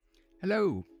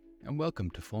Hello, and welcome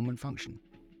to Form and Function,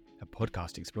 a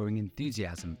podcast exploring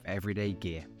enthusiasm for everyday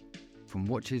gear, from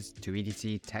watches to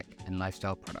EDC, tech, and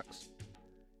lifestyle products.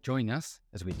 Join us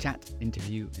as we chat,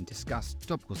 interview, and discuss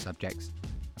topical subjects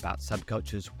about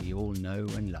subcultures we all know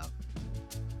and love.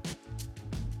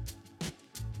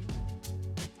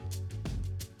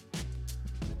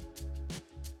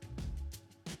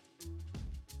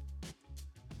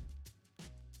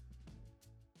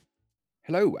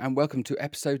 Hello, and welcome to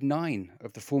episode 9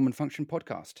 of the Form and Function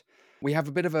podcast. We have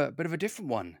a bit of a different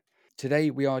one.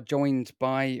 Today we are joined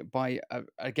by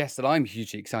a guest that I'm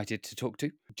hugely excited to talk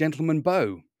to, gentleman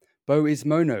Bo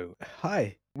Ismono.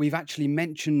 Hi. We've actually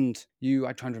mentioned you.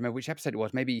 I'm trying to remember which episode it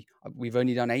was. Maybe we've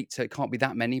only done 8, so it can't be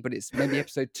that many, but it's maybe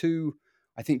episode 2.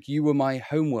 I think you were my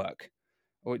homework,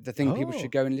 or the thing people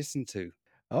should go and listen to.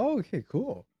 Oh, okay,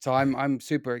 cool. So I'm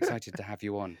super excited to have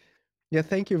you on. Yeah,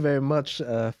 thank you very much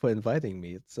for inviting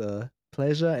me. It's a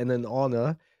pleasure and an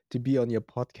honor to be on your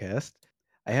podcast.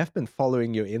 I have been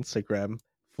following your Instagram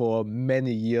for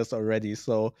many years already,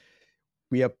 so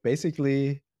we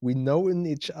know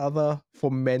each other for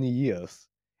many years.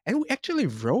 And we actually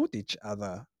wrote each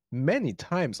other many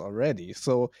times already.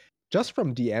 So just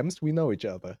from DMs, we know each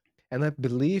other. And I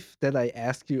believe that I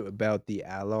asked you about the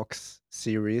Alox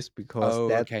series because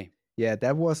Okay.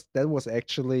 that was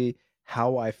actually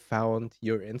how I found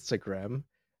your Instagram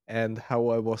and how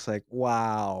I was like,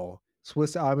 wow,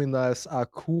 Swiss Army knives are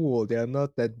cool. They're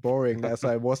not that boring as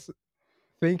I was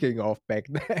thinking of back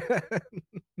then.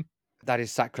 That is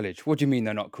sacrilege. What do you mean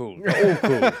they're not cool? They're all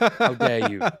cool. How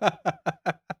dare you?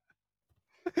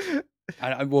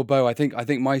 Well, Bo, I think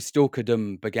my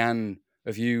stalkerdom began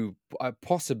of you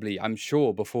possibly, I'm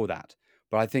sure, before that.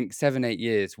 But I think 7-8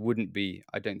 years wouldn't be,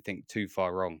 I don't think, too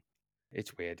far wrong.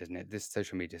 It's weird, isn't it? This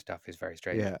social media stuff is very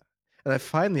strange. Yeah. And I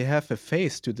finally have a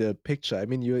face to the picture. I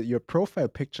mean, your profile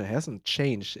picture hasn't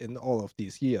changed in all of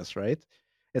these years, right?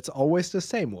 It's always the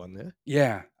same one, yeah?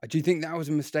 Yeah. Do you think that was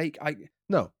a mistake?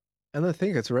 No. And I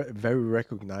think it's very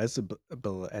recognizable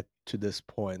to this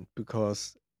point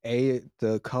because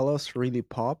the colors really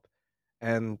pop,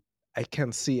 and I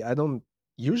can see. I don't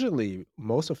usually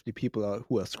most of the people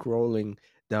who are scrolling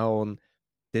down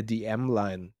the DM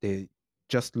line, they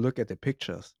just look at the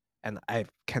pictures, and I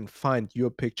can find your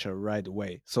picture right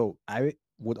away. So I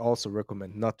would also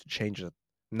recommend not to change it.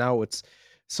 Now it's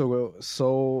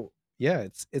so yeah,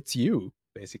 it's you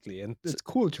basically, and it's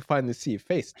cool to finally see a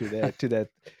face to that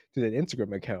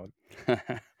Instagram account.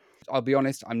 I'll be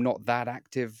honest, I'm not that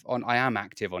active I am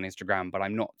active on Instagram, but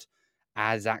I'm not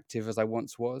as active as I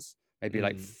once was, maybe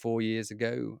like 4 years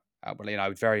ago. But I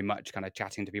was very much kind of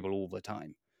chatting to people all the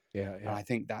time. Yeah, And I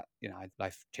think that,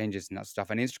 life changes and that stuff,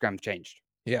 and Instagram's changed.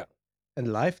 yeah.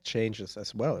 And life changes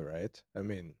as well, right? I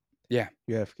mean, Yeah.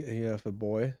 you have a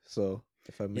boy, so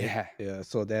if I may,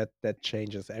 so that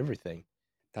changes everything.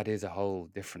 That is a whole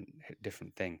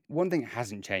different thing. One thing that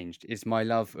hasn't changed is my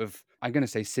love of, I'm going to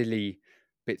say, silly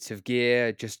bits of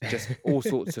gear, just all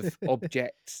sorts of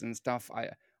objects and stuff.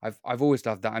 I've always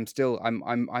loved that.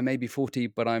 I may be 40,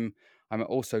 but I'm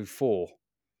also 4.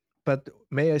 But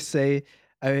may I say,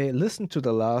 I listened to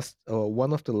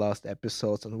one of the last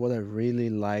episodes, and what I really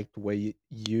liked where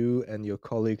you and your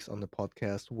colleagues on the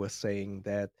podcast were saying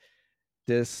that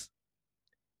this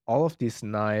all of these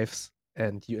knives,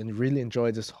 and you really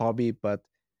enjoy this hobby, but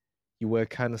you were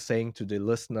kind of saying to the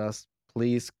listeners,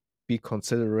 please be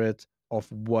considerate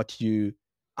of what you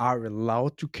are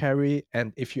allowed to carry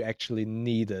and if you actually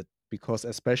need it, because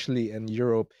especially in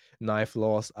Europe, knife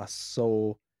laws are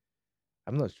so,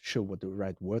 I'm not sure what the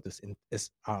right word is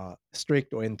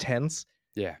strict or intense.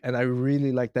 Yeah. And I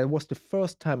really like that. Was the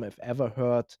first time I've ever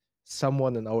heard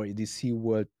someone in our EDC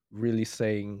world really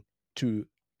saying to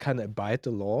kind of abide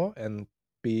the law and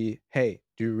be, hey,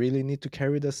 do you really need to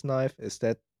carry this knife? Is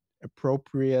that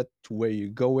appropriate to where you're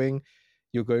going?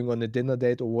 You're going on a dinner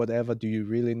date or whatever. Do you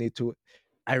really need to?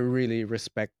 I really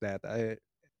respect that.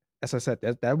 As I said,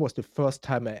 that was the first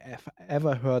time I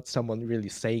ever heard someone really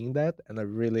saying that, and I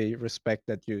really respect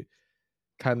that you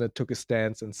kind of took a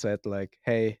stance and said like,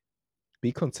 hey,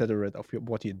 be considerate of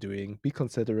what you're doing, be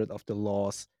considerate of the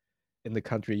laws in the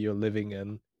country you're living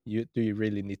in. Do you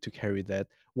really need to carry that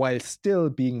while still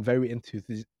being very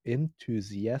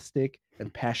enthusiastic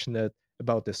and passionate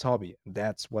about this hobby? And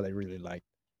that's what I really liked.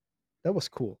 That was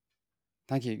cool.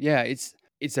 Thank you. Yeah, it's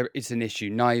an issue.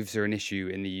 Knives are an issue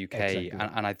in the UK, Exactly.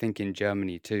 and I think in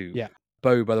Germany too. Yeah.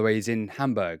 Bo, by the way, is in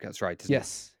Hamburg. That's right, isn't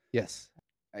Yes.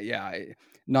 it? Yeah,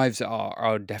 knives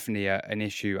are definitely an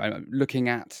issue. I'm looking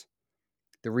at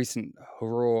the recent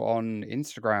horror on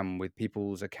Instagram with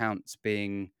people's accounts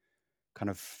being kind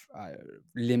of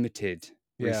limited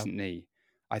recently.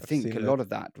 I I've think a seen lot that. of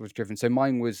that was driven. So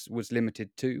mine was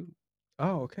limited too,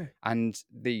 Oh, okay. and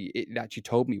it actually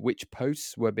told me which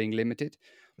posts were being limited,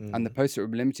 and the Mm. posts that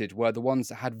were limited were the ones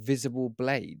that had visible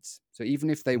blades. So even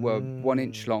if they were 1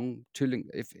 inch Mm. long,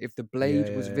 if the Yeah,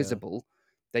 blade was yeah, yeah. visible,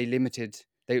 they limited.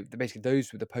 They basically,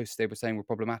 those were the posts they were saying were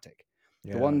problematic.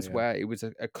 The Yeah, ones yeah. where it was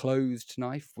a closed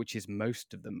knife, which is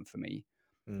most of them for me,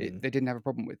 Mm. they didn't have a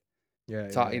problem with. Yeah,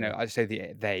 So yeah, yeah. I say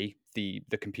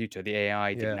the computer, the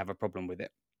AI didn't Yeah. have a problem with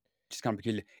it. Just kind of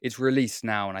peculiar. It's released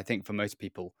now, and I think for most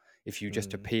people, if you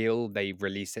just Mm. appeal, they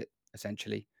release it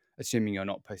essentially, assuming you're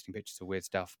not posting pictures of weird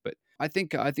stuff. But I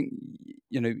think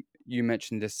you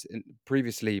mentioned this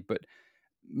previously, but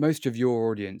most of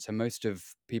your audience and most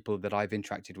of people that I've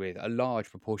interacted with, a large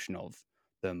proportion of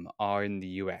them are in the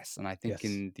US, and I think Yes.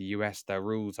 in the US their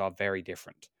rules are very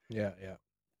different. Yeah, yeah.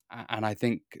 And I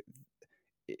think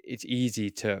it's easy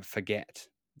to forget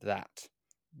that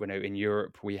in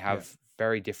Europe we Yeah. have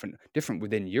very different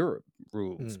within Europe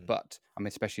rules, Mm. but I mean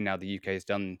especially now the UK has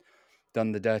done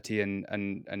the dirty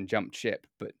and jumped ship,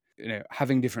 but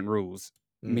having different rules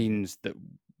Mm. means that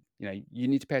you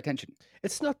need to pay attention.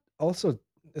 It's not also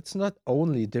it's not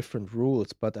only different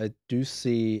rules, but I do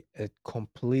see a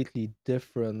completely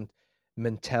different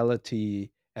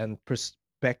mentality and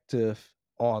perspective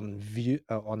on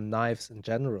on knives in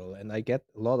general. And I get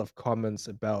a lot of comments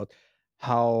about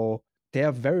how they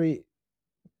are very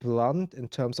blunt in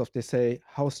terms of they say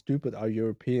how stupid are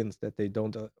Europeans that they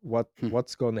don't Hmm.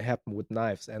 what's going to happen with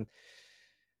knives. And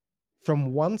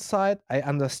from one side, I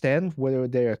understand where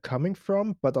they are coming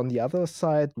from, but on the other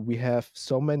side, we have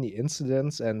so many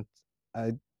incidents, and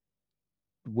I,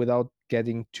 without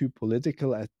getting too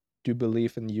political, I do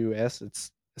believe in the US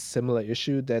it's a similar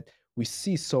issue that we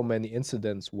see so many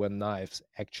incidents where knives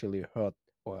actually hurt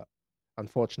or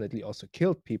unfortunately also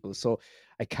killed people. So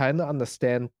I kind of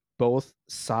understand both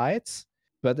sides,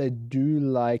 but I do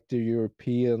like the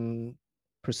European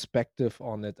perspective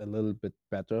on it a little bit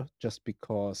better just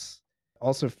because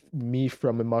also me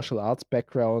from a martial arts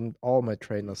background, all my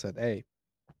trainers said, hey,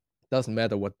 doesn't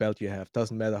matter what belt you have,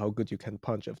 doesn't matter how good you can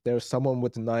punch. If there's someone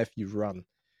with a knife, you run.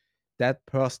 That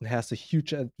person has a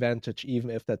huge advantage, even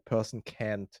if that person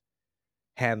can't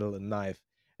handle a knife.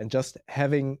 And just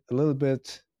having a little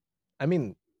bit, I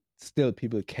mean, still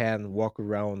people can walk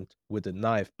around with a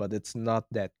knife, but it's not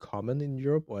that common in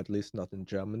Europe, or at least not in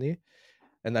Germany.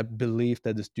 And I believe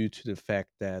that is due to the fact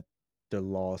that the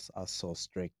laws are so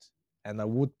strict. And I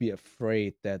would be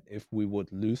afraid that if we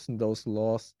would loosen those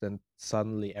laws, then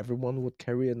suddenly everyone would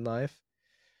carry a knife.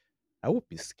 I would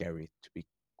be scary, to be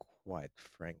quite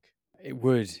frank. It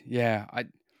would, yeah.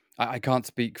 I can't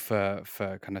speak for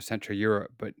kind of Central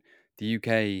Europe, but the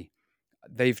UK,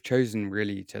 they've chosen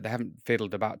really to, they haven't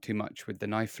fiddled about too much with the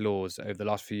knife laws over the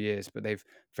last few years, but they've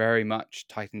very much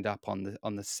tightened up on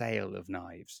the sale of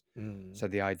knives. Mm, So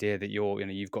the idea that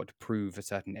you've got to prove a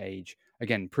certain age,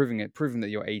 again, proving that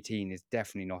you're 18 is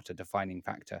definitely not a defining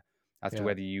factor as to yeah,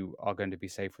 whether you are going to be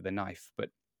safe with a knife,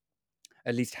 but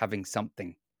at least having some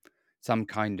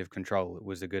kind of control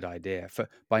was a good idea. For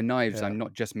by knives, yeah, I'm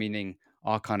not just meaning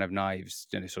our kind of knives,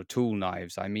 sort of tool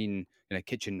knives. I mean,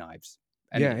 kitchen knives.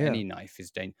 yeah, Any yeah, knife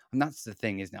is dangerous, and that's the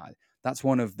thing, isn't it? That's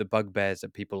one of the bugbears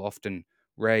that people often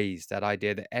raise. That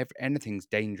idea that anything's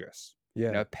dangerous.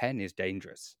 yeah, A pen is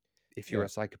dangerous if you're yeah, a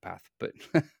psychopath, but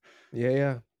yeah,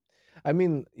 yeah. I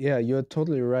mean, yeah, you're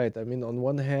totally right. I mean, on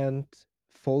one hand,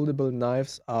 foldable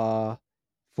knives are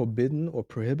forbidden or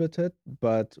prohibited,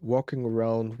 but walking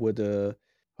around with a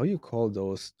how you call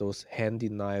those handy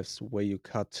knives where you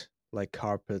cut like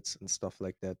carpets and stuff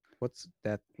like that. What's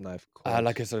that knife called?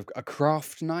 like a sort of a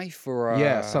craft knife or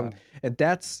Yeah, some a and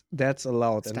that's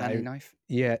allowed. And Stanley knife.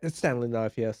 yeah, it's Stanley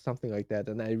knife, yeah, something like that.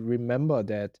 And I remember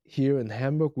that here in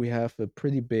Hamburg we have a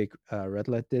pretty big red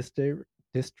light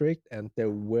district, and there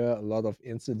were a lot of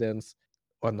incidents,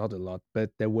 or not a lot,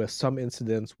 but there were some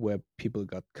incidents where people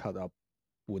got cut up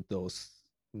with those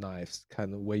knives,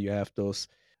 kind of where you have those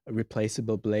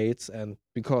replaceable blades, and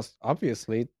because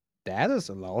obviously that is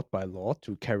allowed by law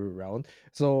to carry around.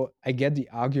 So I get the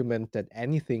argument that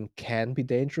anything can be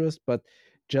dangerous, but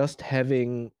just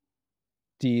having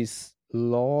these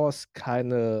laws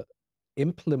kind of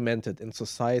implemented in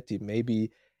society,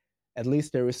 maybe at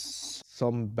least there is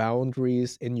some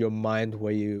boundaries in your mind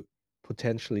where you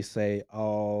potentially say,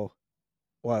 oh,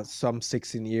 well, some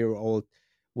 16-year-old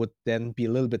would then be a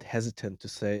little bit hesitant to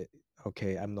say,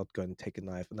 okay, I'm not going to take a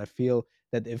knife. And I feel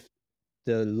that if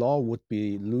the law would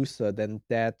be looser, then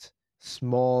that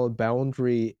small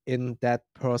boundary in that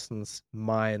person's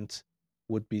mind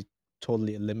would be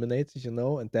totally eliminated,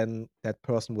 and then that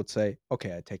person would say,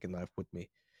 okay, I take a knife with me.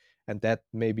 And that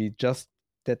maybe just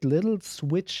that little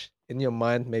switch in your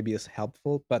mind maybe is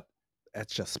helpful, but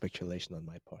that's just speculation on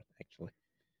my part, actually.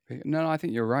 No, I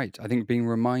think you're right. I think being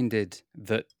reminded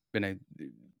that, you know,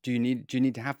 do you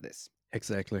need to have this?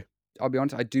 Exactly. I'll be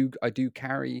honest, I do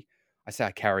carry. I say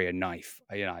I carry a knife.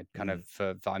 I kind Mm.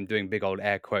 of I'm doing big old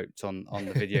air quotes on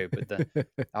the video, but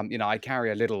I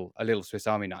carry a little Swiss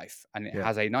Army knife, and it Yeah.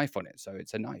 has a knife on it, so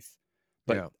it's a knife.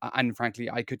 But Yeah. and frankly,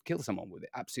 I could kill someone with it,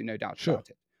 absolutely no doubt Sure. about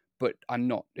it. But I'm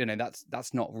not.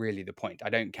 That's not really the point. I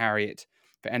don't carry it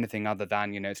for anything other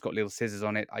than it's got little scissors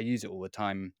on it. I use it all the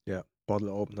time. Yeah. Bottle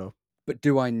opener. But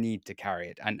do I need to carry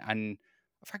it? And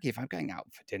frankly, if I'm going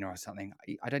out for dinner or something,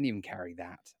 I don't even carry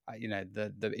that.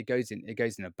 It goes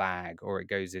in a bag, or it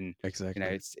goes in. Exactly.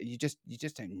 It's you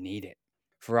just don't need it.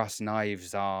 For us,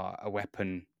 knives are a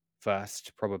weapon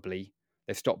first, probably.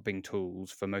 They've stopped being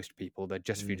tools for most people. They're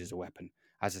just viewed as Mm. a weapon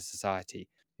as a society.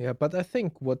 Yeah, but I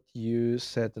think what you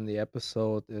said in the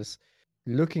episode is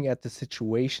looking at the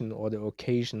situation or the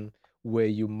occasion where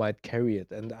you might carry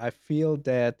it. And I feel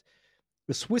that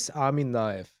the Swiss Army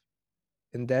knife,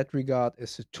 in that regard,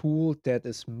 is a tool that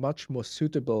is much more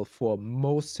suitable for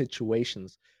most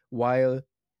situations, while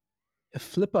a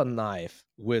flipper knife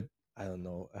with, I don't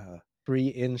know, a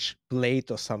 3-inch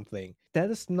blade or something, that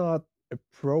is not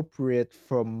appropriate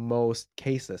for most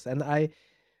cases. And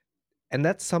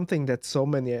that's something that so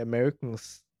many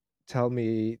Americans tell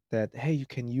me that, hey, you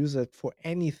can use it for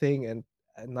anything, and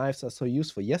knives are so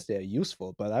useful. Yes, they are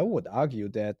useful, but I would argue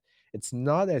that it's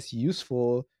not as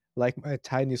useful like my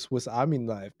tiny Swiss Army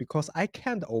knife, because I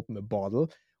can't open a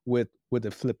bottle with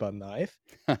a flipper knife.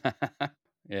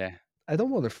 Yeah. I don't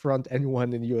want to front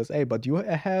anyone in the USA, but you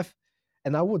have,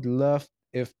 and I would love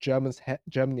if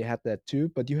Germany had that too.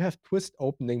 But you have twist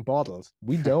opening bottles.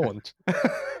 We don't.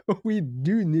 We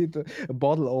do need a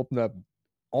bottle opener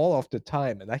all of the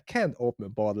time, and I can't open a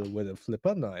bottle with a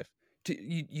flipper knife.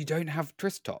 You don't have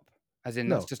twist top, as in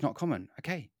that's No, just not common.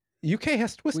 Okay. UK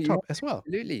has twist Well, yeah, top as well.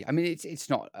 absolutely. I mean, it's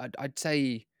not. I'd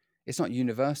say it's not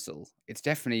universal. It's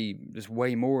definitely there's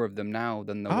way more of them now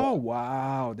than there Oh were.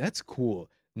 wow, that's cool.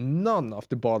 None of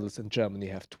the bottles in Germany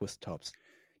have twist tops.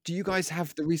 Do you guys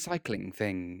have the recycling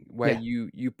thing where Yeah,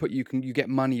 you get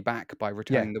money back by yeah,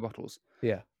 returning the bottles?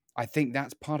 yeah. I think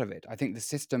that's part of it. I think the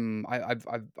system. I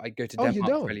go to Oh, you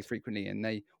Denmark fairly don't. frequently,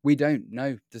 and we don't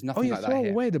know. There's Oh, nothing you like that throw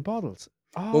here. away the bottles.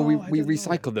 Well, we Oh, I we didn't know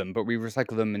that. recycle them, but we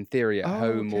recycle them in theory at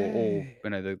home, or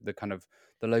Okay. the kind of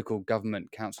the local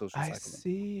government councils I recycle them.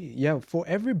 see. Yeah, for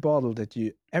every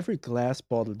glass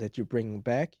bottle that you bring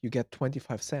back, you get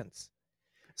 25 cents.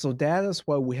 So that is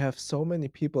why we have so many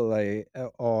people like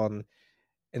on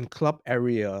in club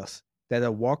areas that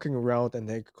are walking around and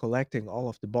they're collecting all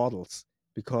of the bottles,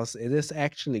 because it is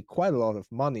actually quite a lot of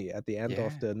money at the end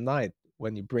of Yeah, the night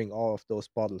when you bring all of those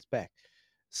bottles back.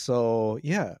 So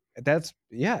yeah,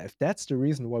 if that's the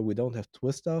reason why we don't have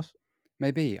twisters.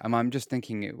 maybe. I'm just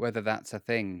thinking whether that's a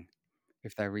thing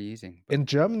if they're reusing, but In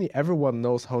Germany, everyone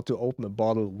knows how to open a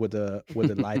bottle with a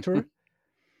lighter,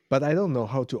 but I don't know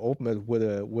how to open it with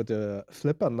a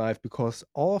flipper knife, because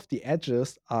all of the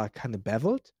edges are kind of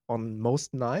beveled on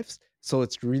most knives, so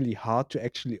it's really hard to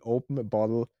actually open a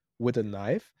bottle with a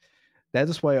knife. That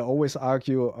is why I always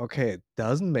argue, okay, it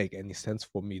doesn't make any sense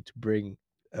for me to bring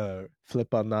a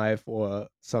flipper knife or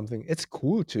something. It's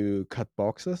cool to cut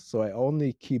boxes, so I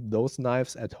only keep those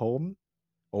knives at home,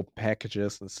 or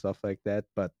packages and stuff like that.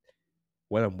 But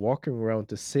when I'm walking around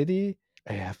the city,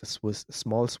 I have a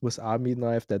small Swiss Army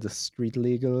knife that is street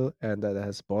legal and that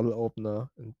has bottle opener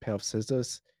and pair of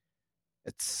scissors.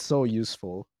 It's so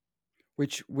useful.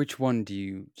 which one do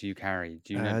you carry?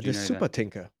 Do The you know the Super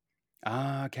Tinker.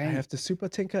 I okay. have the Super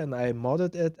Tinker and I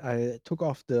modded it. I took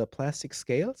off the plastic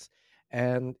scales,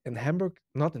 and in Hamburg,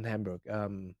 not in Hamburg,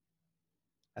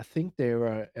 I think they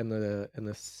were in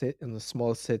a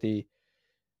small city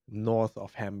north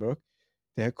of Hamburg.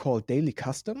 They're called Daily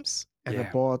Customs, and I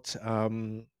Yeah, bought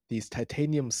these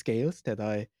titanium scales that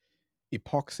I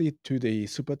epoxied to the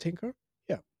Super Tinker.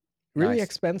 Yeah, really nice.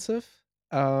 expensive.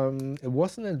 It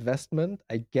was an investment.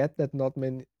 I get that not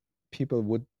many people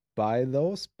would buy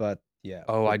those, but yeah,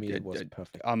 Oh, for me it was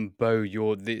perfect. Bo,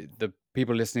 you're the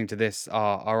people listening to this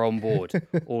are on board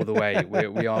all the way.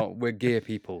 We're gear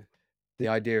people. The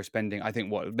The- idea of spending, I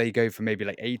think, what they go for maybe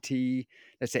like 80,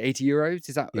 let's say 80 euros.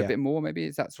 Is that a yeah, bit more? Maybe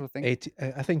is that sort of thing 80.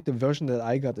 I think the version that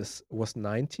I got was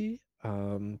 90,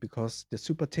 because the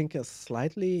Super Tinker is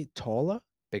slightly taller.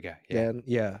 bigger? Yeah, Then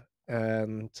yeah,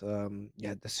 and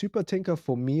yeah, the Super Tinker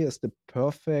for me is the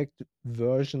perfect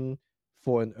version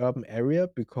for an urban area,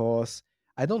 because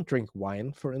I don't drink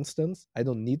wine, for instance. I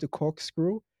don't need a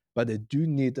corkscrew, but I do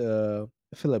need a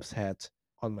Phillips head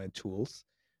on my tools.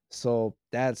 So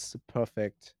that's the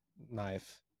perfect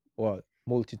knife or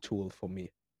multi-tool for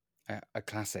me. A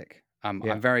classic. Yeah.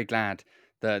 I'm very glad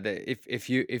that if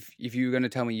you were going to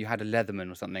tell me you had a Leatherman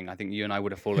or something, I think you and I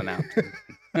would have fallen out.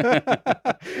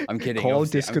 I'm kidding, Call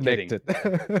obviously. I'm kidding. disconnected.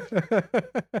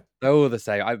 They're all the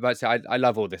same. I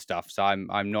love all this stuff, so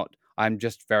I'm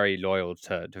just very loyal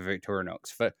to Victorinox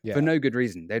for Yeah. no good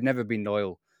reason. They've never been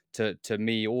loyal to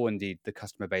me or indeed the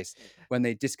customer base. When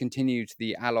they discontinued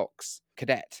the Alox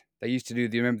Cadet, they used to do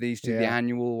the remember they used to do the Yeah.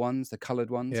 annual ones, the coloured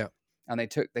ones, Yeah. and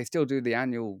they still do the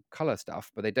annual colour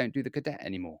stuff, but they don't do the Cadet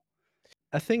anymore.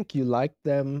 I think you like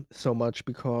them so much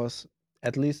because,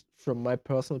 at least from my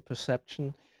personal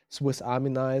perception, Swiss Army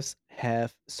knives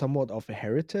have somewhat of a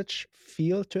heritage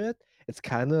feel to it. It's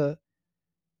kind of,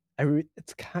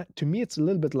 to me, it's a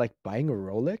little bit like buying a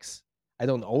Rolex. I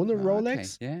don't own a Oh, okay,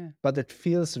 Rolex, yeah. but it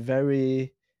feels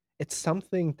very. It's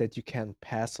something that you can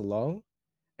pass along,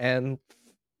 and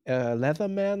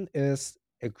Leatherman is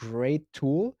a great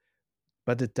tool,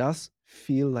 but it does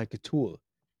feel like a tool.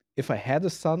 If I had a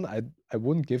son, I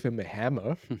wouldn't give him a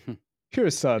hammer. Here,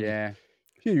 son, Yeah.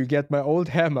 here you get my old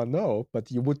hammer. No, but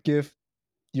you would give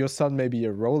your son maybe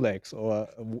a Rolex or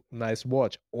a nice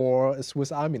watch or a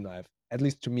Swiss Army knife. At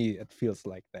least to me, it feels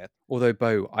like that. Although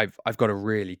Bo, I've got a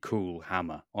really cool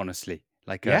hammer, honestly.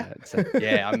 Like Yeah.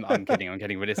 yeah, I'm kidding,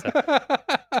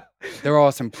 but there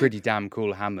are some pretty damn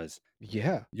cool hammers.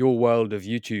 Yeah. Your world of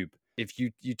YouTube, if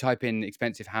you type in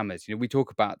expensive hammers, we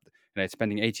talk about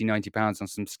spending 80, 90 pounds on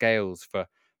some scales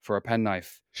for a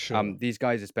penknife. Sure. These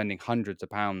guys are spending hundreds of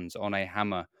pounds on a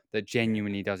hammer that Yeah.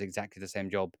 genuinely does exactly the same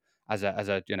job as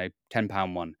a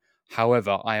 £10 one.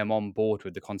 However, I am on board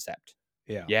with the concept.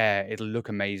 Yeah. Yeah, it'll look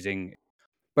amazing.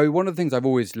 Bo, one of the things I've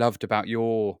always loved about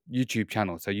your YouTube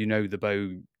channel, so the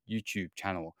Bo YouTube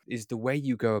channel, is the way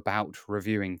you go about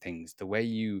reviewing things,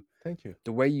 Thank you.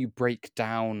 the way you break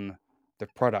down the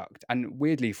product. And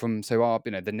weirdly,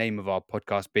 the name of our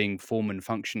podcast being Form and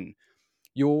Function,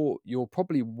 you're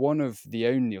probably one of the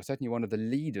only, or certainly one of the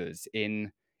leaders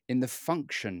in the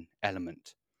function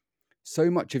element.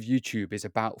 So much of YouTube is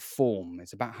about form.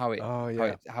 It's about Oh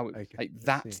yeah. I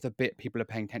that's see. the bit people are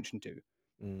paying attention to.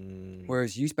 Mm,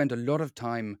 Whereas you spend a lot of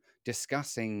time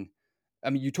discussing.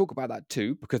 I mean, you talk about that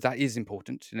too because that is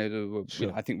important.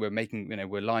 sure. I think we're making,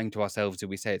 we're lying to ourselves if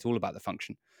we say it's all about the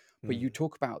function. But you Mm.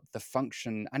 talk about the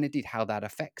function and indeed how that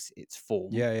affects its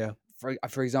form. Yeah. Yeah.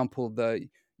 For example,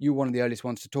 you were one of the earliest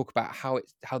ones to talk about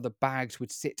how the bags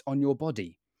would sit on your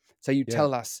body. So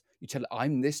Yeah.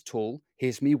 I'm this tall.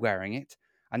 Here's me wearing it,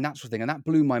 and that sort of thing. And that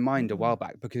blew my mind a while Mm,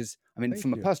 back because I mean,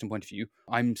 from thank a you. personal point of view,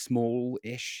 I'm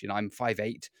small-ish. I'm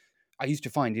 5'8". I used to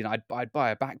find, I'd buy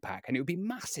a backpack and it would be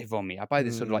massive on me. I buy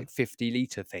this sort of Mm, like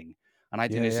 50-liter thing. And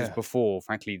yeah. this is Yeah. before,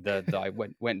 frankly, the I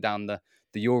went down the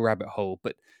your rabbit hole.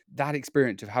 But that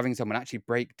experience of having someone actually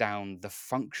break down the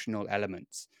functional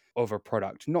elements of a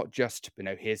product, not just,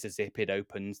 here's a zip, it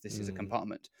opens, this is a Mm,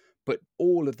 compartment, but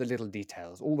all of the little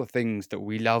details, all the things that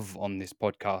we love on this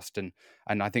podcast,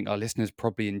 and I think our listeners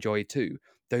probably enjoy too,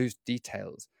 those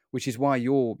details, which is why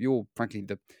you're frankly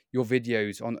your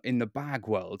videos in the bag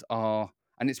world are,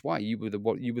 and it's why you were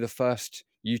the first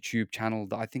YouTube channel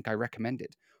that I think I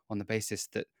recommended, on the basis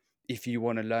that if you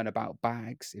want to learn about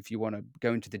bags, if you want to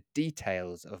go into the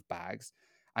details of bags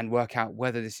and work out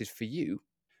whether this is for you,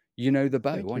 the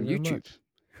Bo thank you on very YouTube.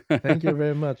 much. Thank you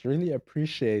very much. Really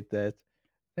appreciate that.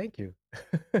 Thank you.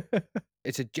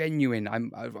 It's a genuine.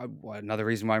 Another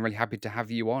reason why I'm really happy to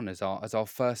have you on as our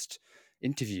first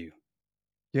interview.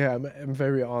 Yeah, I'm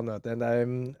very honored and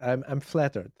I'm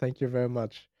flattered. Thank you very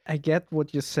much. I get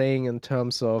what you're saying in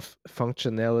terms of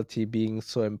functionality being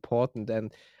so important,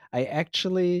 and I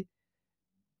actually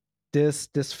this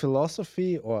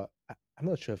philosophy, or I'm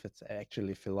not sure if it's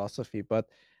actually philosophy, but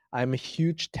I'm a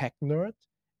huge tech nerd,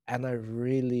 and I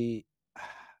really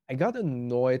I got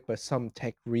annoyed by some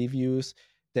tech reviews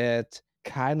that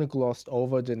kind of glossed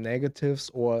over the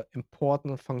negatives or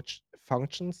important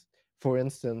functions. For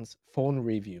instance, phone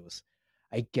reviews.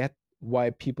 I get why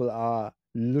people are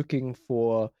looking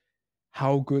for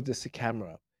how good is the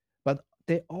camera, but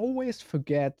they always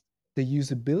forget the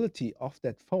usability of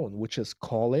that phone, which is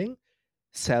calling,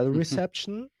 cell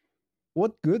reception.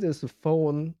 What good is a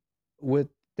phone with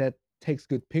that takes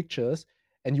good pictures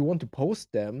and you want to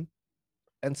post them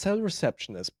and cell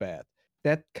reception is bad?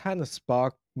 That kind of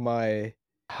sparked my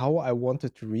how I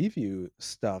wanted to review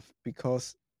stuff,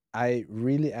 because I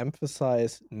really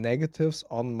emphasize negatives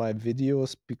on my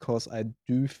videos because I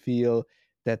do feel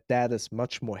that that is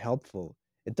much more helpful.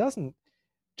 It doesn't,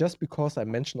 just because I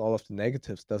mention all of the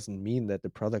negatives doesn't mean that the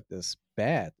product is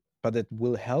bad, but it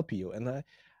will help you. And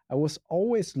I was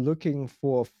always looking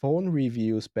for phone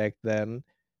reviews back then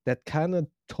that kind of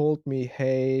told me,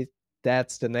 hey,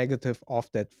 that's the negative of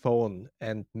that phone,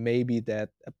 and maybe that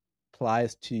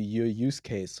applies to your use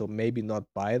case, so maybe not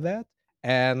buy that.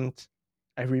 And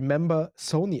I remember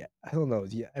Sony, I don't know,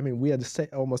 yeah, I mean, we are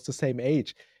almost the same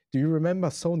age. Do you remember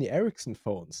Sony Ericsson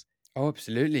phones? Oh,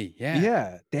 absolutely. Yeah.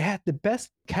 Yeah, they had the best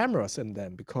cameras in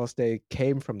them because they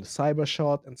came from the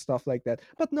Cybershot and stuff like that.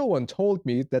 But no one told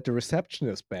me that the reception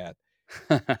is bad.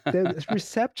 The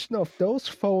reception of those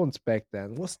phones back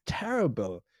then was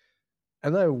terrible.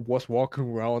 And I was walking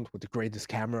around with the greatest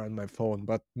camera on my phone,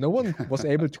 but no one was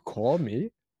able to call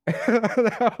me.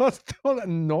 That was so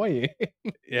annoying.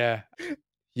 Yeah.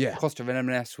 Yeah. Cost of an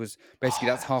M&S was basically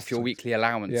Oh, that's that was half your so weekly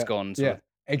allowance yeah, gone. yeah, So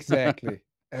exactly.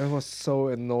 And it was so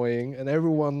annoying. And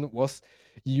everyone was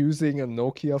using a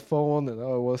Nokia phone, and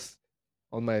I was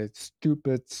on my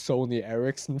stupid Sony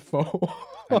Ericsson phone.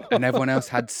 and everyone else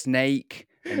had Snake,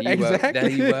 and there you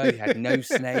Exactly. were, you had no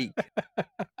Snake.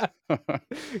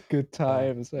 Good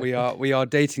times. We are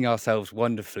dating ourselves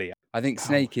wonderfully. I think Oh,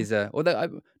 Snake is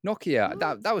although Nokia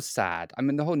what? that was sad. I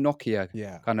mean, the whole Nokia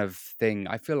Yeah, kind of thing.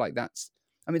 I feel like that's.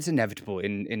 I mean, it's inevitable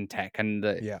in tech, and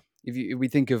yeah. if we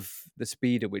think of the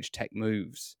speed at which tech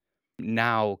moves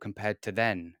now compared to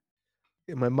then.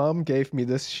 My mom gave me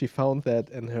this. She found that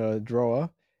in her drawer.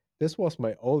 This was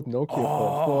my old Nokia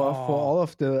phone. For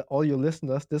Oh, all your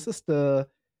listeners, this is the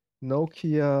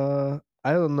Nokia.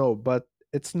 I don't know, but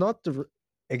it's not the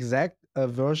exact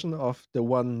version of the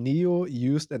one Neo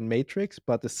used in Matrix,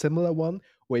 but a similar one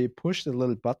where you push the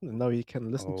little button and now you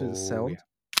can listen to the oh sound. yeah.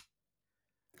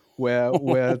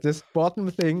 Where this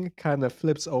bottom thing kind of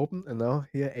flips open, and now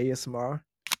here ASMR.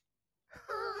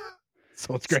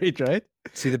 Sounds great, right?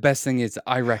 See, the best thing is,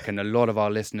 I reckon a lot of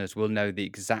our listeners will know the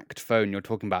exact phone you're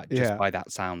talking about just Yeah. by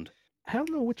that sound. I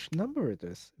don't know which number it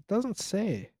is. It doesn't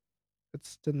say.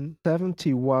 It's the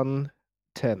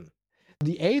 7110.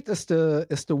 The 8 is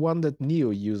the one that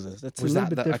Neo uses. It's a Was little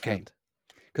that bit the okay? different.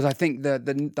 Because I think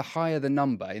the higher the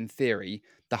number, in theory,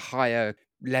 the higher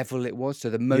level it was. So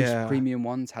the most Yeah. premium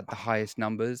ones had the Ah, highest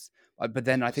numbers. But that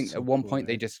then I was think at so one cool, point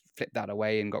they right? just flipped that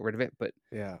away and got rid of it. But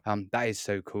Yeah. that is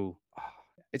so cool. Ah,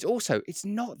 It's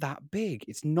not that big.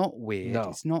 It's not weird. no.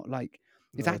 It's not like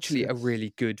it's No, actually a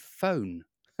really good phone.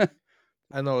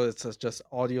 I know it's just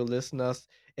audio listeners.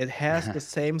 It has the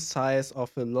same size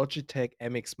of a Logitech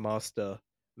MX Master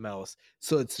mouse.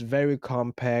 So it's very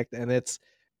compact and it's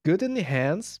good in the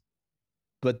hands,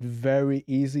 but very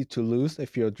easy to lose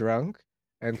if you're drunk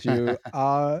and you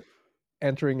are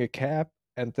entering a cab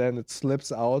and then it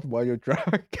slips out while you're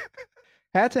drunk.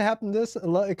 Had to happen this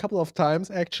a couple of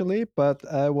times actually, but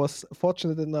I was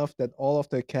fortunate enough that all of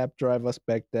the cab drivers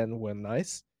back then were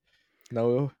nice.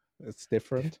 Now it's Dif-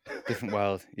 different. Different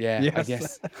world. Yeah, I Yes.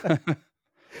 guess.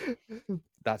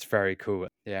 That's very cool.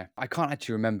 Yeah. I can't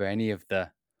actually remember any of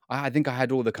I think I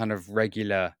had all the kind of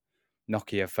regular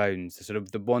Nokia phones, the sort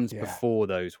of the ones Yeah. before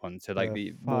those ones. So like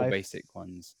The the more five basic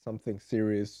ones. something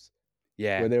series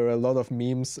Yeah. where there are a lot of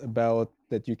memes about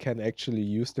that you can actually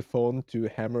use the phone to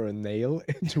hammer a nail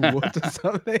into wood or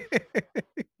something.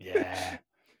 Yeah.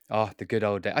 Oh, the good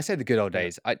old days. I say the good old Yeah.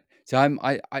 days.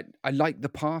 I like the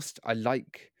past. I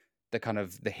like the kind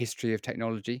of the history of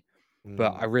technology,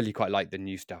 but I Mm. really quite like the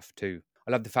new stuff too.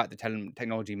 I love the fact that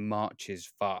technology marches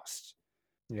fast.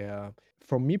 Yeah.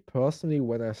 For me personally,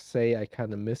 when I say I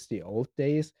kind of miss the old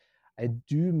days, I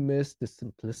do miss the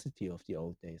simplicity of the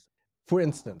old days. For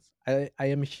instance, I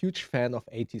am a huge fan of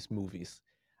 80s movies.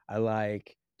 I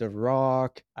like The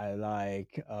Rock, I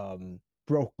like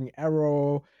Broken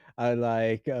Arrow, I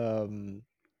like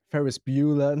Ferris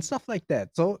Bueller and stuff like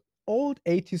that. So old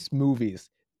 80s movies,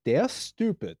 they're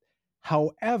stupid.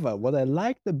 However, what I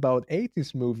liked about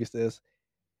 80s movies is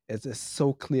it's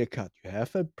so clear cut. You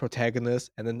have a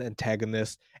protagonist and an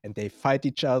antagonist, and they fight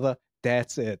each other.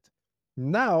 That's it.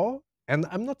 Now, and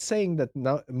I'm not saying that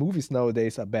now movies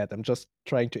nowadays are bad. I'm just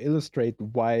trying to illustrate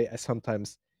why I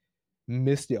sometimes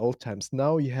miss the old times.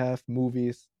 Now you have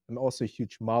movies. I'm also a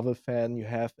huge Marvel fan. You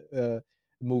have a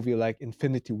movie like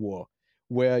Infinity War,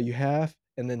 where you have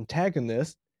an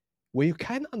antagonist where you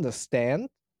kind of understand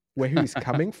where he's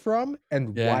coming from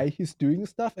and Yeah. why he's doing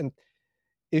stuff, and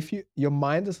if your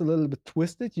mind is a little bit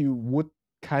twisted, you would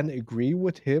kind of agree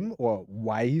with him or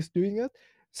why he's doing it.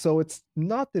 So it's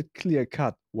not that clear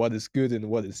cut what is good and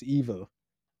what is evil.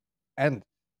 And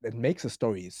it makes a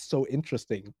story so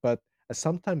interesting. But I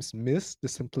sometimes miss the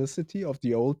simplicity of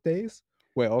the old days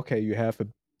where okay, you have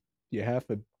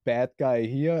a bad guy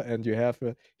here and you have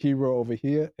a hero over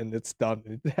here and it's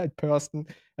done. That person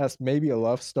has maybe a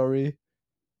love story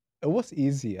It was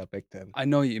easier back then. I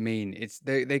know what you mean. It's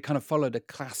they kind of followed a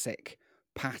classic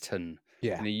pattern.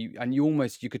 Yeah, You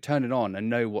almost you could turn it on and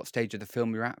know what stage of the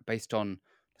film you're at based on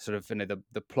sort of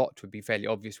the plot would be fairly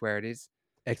obvious where it is.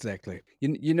 exactly.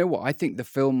 You know what? I think the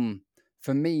film,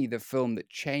 for me, the film that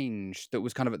changed, that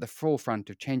was kind of at the forefront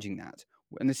of changing that,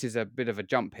 and this is a bit of a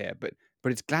jump here, but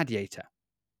it's Gladiator.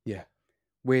 Yeah,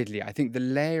 Weirdly, I think the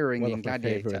layering one in of my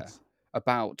Gladiator favorites.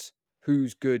 about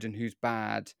who's good and who's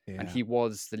bad, and Yeah, he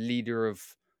was the leader of,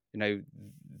 you know,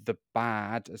 the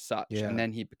bad as such, and yeah,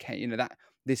 then he became, that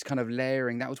this kind of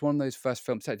layering. That was one of those first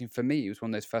films. Certainly for me, it was one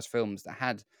of those first films that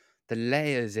had the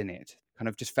layers in it. Kind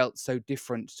of just felt so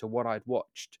different to what I'd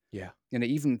watched. yeah,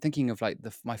 Even thinking of like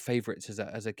my favorites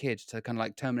as a kid, so kind of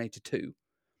like Terminator 2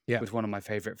 yeah. was one of my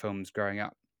favorite films growing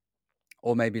up,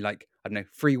 or maybe like I don't know,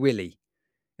 Free Willy,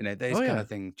 those Oh kind yeah, of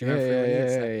thing. Do you yeah, remember Free yeah, Willy? yeah,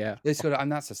 It's yeah, like yeah. those sort of,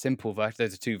 and that's a simple version.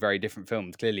 Those are two very different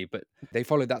films, clearly, but they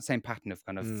followed that same pattern of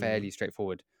kind of Mm, fairly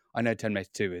straightforward. I know Terminator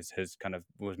 2 has kind of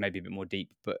was maybe a bit more deep,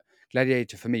 but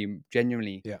Gladiator for me,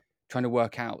 genuinely yeah, trying to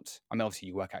work out. I mean, obviously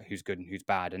you work out who's good and who's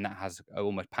bad, and that has a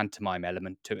almost pantomime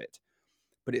element to it.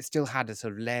 But it still had a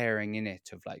sort of layering in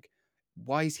it of like,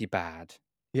 why is he bad?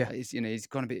 yeah, He's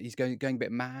gone a bit, he's going a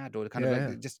bit mad, or kind of yeah,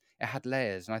 like yeah, it had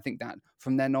layers, and I think that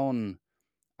from then on,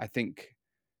 I think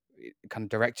kind of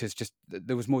directors just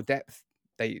there was more depth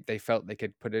they felt they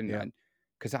could put in, yeah. and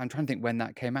because I'm trying to think when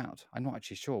that came out. I'm not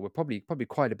actually sure. We're probably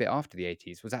quite a bit after the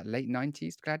 80s. Was that late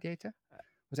 90s Gladiator?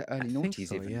 Was it I early think noughties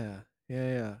so. even? Yeah,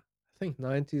 yeah, yeah. I think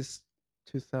 90s,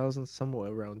 2000s,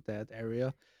 somewhere around that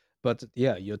area. But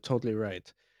yeah, you're totally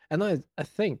right. And I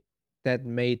think that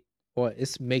made or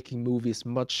is making movies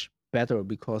much better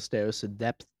because there is a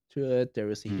depth to it. There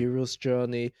is a Mm, hero's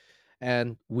journey,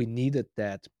 and we needed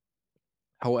that.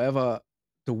 However,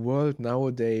 the world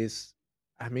nowadays,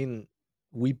 I mean,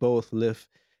 we both live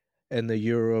in the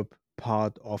Europe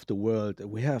part of the world.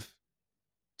 We have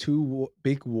two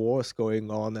big wars going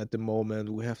on at the moment.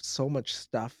 We have so much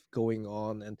stuff going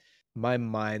on, and my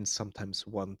mind sometimes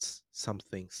wants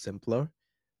something simpler,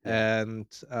 yeah. and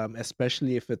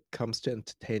especially if it comes to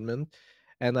entertainment.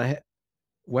 And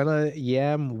when I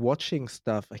am watching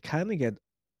stuff, I kind of get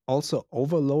also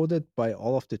overloaded by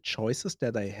all of the choices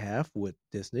that I have with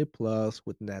Disney Plus,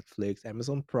 with Netflix,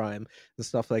 Amazon Prime, and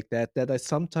stuff like that, that I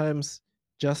sometimes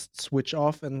just switch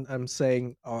off and I'm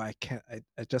saying, oh, I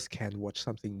just can't watch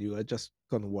something new. I just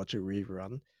gonna watch a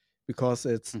rerun because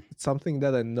Mm. it's something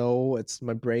that I know it's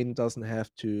my brain doesn't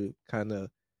have to kind of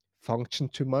function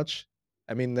too much.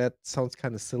 I mean, that sounds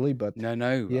kind of silly, but No,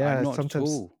 yeah, not at sometimes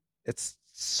all. it's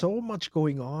so much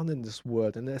going on in this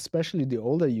world, and especially the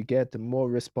older you get, the more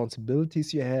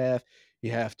responsibilities you have.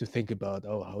 You have to think about,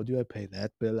 oh, how do I pay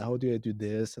that bill? How do I do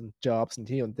this? And jobs and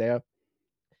here and there.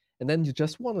 And then you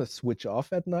just want to switch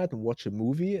off at night and watch a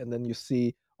movie, and then you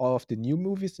see all of the new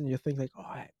movies, and you think like, oh,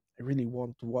 I really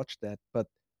want to watch that, but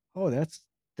oh, that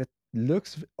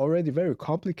looks already very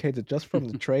complicated just from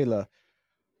the trailer.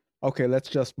 Okay, let's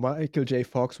just Michael J.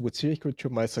 Fox with Secret to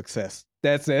My Success.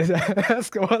 That's it. That's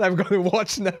what I'm going to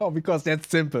watch now because that's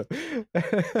simple.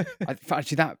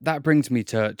 Actually, that brings me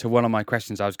to one of my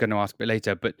questions I was going to ask a bit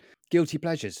later. But guilty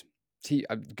pleasures,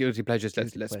 guilty pleasures.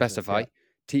 Let's Guilty let's pleasures, yeah. specify.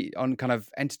 On kind of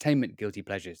entertainment guilty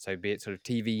pleasures. So be it sort of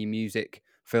TV, music,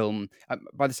 film.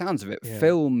 By the sounds of it, Yeah.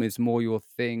 film is more your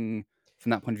thing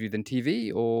from that point of view than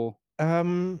TV, or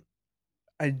Um,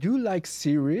 I do like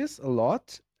series a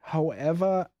lot.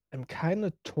 However, I'm kind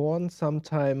of torn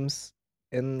sometimes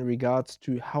in regards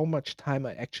to how much time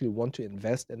I actually want to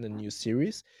invest in a new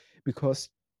series because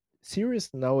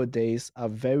series nowadays are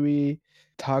very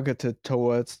targeted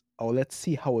towards, oh, let's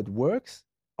see how it works.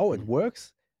 Oh, it Mm.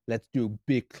 works. Let's do a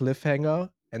big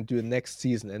cliffhanger and do a next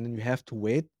season. And then you have to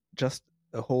wait just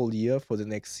a whole year for the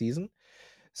next season.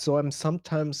 So I'm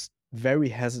sometimes very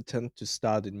hesitant to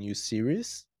start a new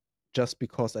series just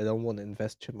because I don't want to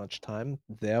invest too much time.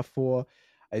 Therefore,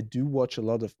 I do watch a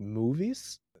lot of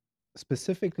movies,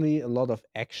 specifically a lot of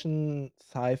action,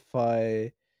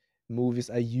 sci-fi movies.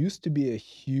 I used to be a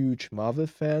huge Marvel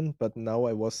fan, but now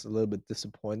I was a little bit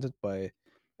disappointed by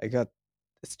I got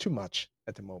it's too much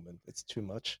at the moment. It's too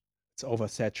much. It's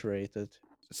oversaturated.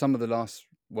 some of the last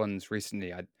ones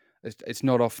recently, it's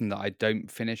not often that I don't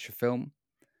finish a film,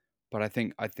 but I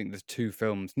think there's two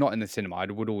films not in the cinema. I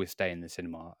would always stay in the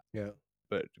cinema, Yeah.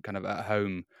 but kind of at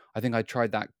home. I think I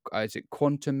tried that. Is it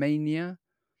Quantumania?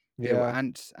 The Yeah.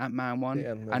 Ant-Man The one,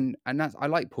 Ant-Man. and that's I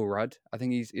like Paul Rudd. I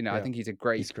think I Yeah. think he's a He's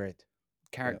great great. Yeah.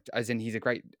 character, as in he's a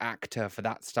great actor for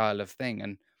that style of thing.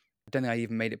 And I don't think I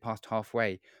even made it past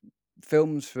halfway.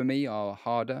 Films for me are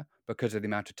harder because of the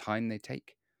amount of time they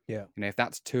take. Yeah. If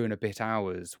that's 2 and a bit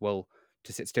hours, well,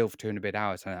 to sit still for 2 and a bit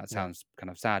hours. And that Yeah. sounds kind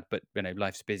of sad, but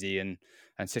life's busy, and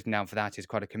sitting down for that is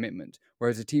quite a commitment.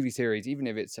 Whereas a TV series, even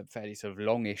if it's a fairly sort of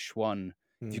longish one,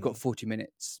 if you've got Mm. 40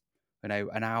 minutes, an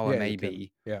hour Yeah, you can.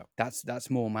 maybe, Yeah. that's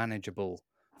more manageable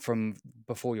from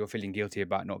before you're feeling guilty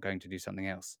about not going to do something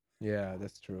else. Yeah,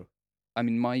 that's true. I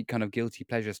mean, my kind of guilty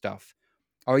pleasure stuff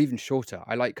are even shorter.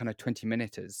 I like kind of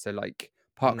 20-minuters. So like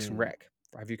Parks and Mm. Rec.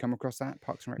 Have you come across that?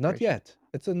 Parks and Not Recreation? yet.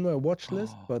 It's in my watch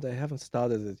list, but I haven't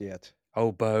started it yet.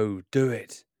 Oh, Bo, do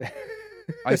it.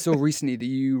 I saw recently that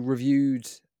you reviewed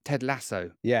Ted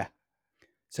Lasso. Yeah.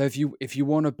 So if you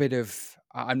want a bit of,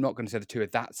 I'm not going to say the two are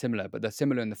that similar, but they're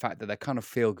similar in the fact that they kind of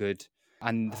feel good,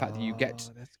 and the fact that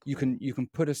Oh, that's cool. you can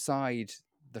put aside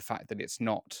the fact that it's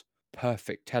not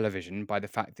perfect television by the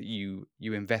fact that you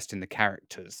invest in the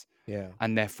characters, Yeah.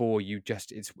 and therefore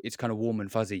it's kind of warm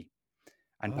and fuzzy.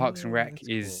 And Parks and Oh, Rec that's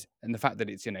is, cool. and the fact that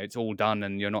it's all done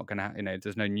and you're not gonna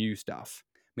there's no new stuff,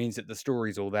 means that the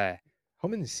story's all there. How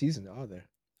many seasons are there?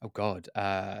 Oh God,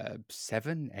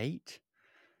 7, 8,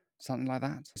 something like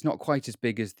that. It's not quite as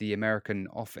big as the American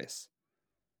Office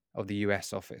or the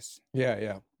US Office,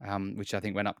 Yeah, yeah. which I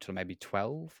think went up to maybe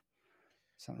 12,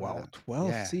 something like Wow, that. 12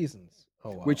 Yeah, seasons.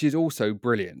 Oh, which wow. is also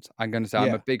brilliant. I'm going to say I'm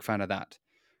a Yeah, big fan of that.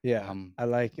 yeah. Um, I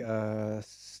like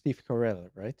Steve Carell,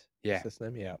 right? Is yeah. his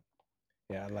name? Yeah.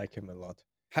 Yeah, I like him a lot.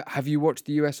 Have you watched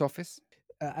the US Office?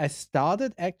 I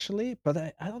started actually, but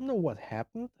I don't know what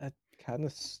happened. I kind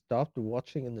of stopped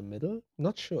watching in the middle.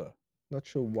 Not sure. Not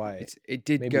sure why. It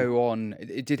did Maybe. go on.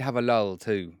 It did have a lull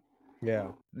too.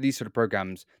 Yeah. These sort of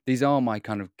programs, these are my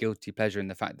kind of guilty pleasure in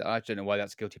the fact that I don't know why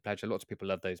that's guilty pleasure. Lots of people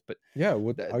love those, but Yeah, I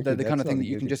would they're argue the kind that's of thing not a that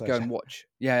you can guilty just go pleasure. and watch.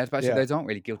 Yeah, especially Yeah. those aren't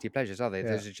really guilty pleasures, are they?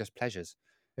 Yeah. Those are just pleasures.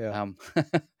 Yeah. Um,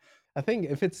 I think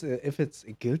if it's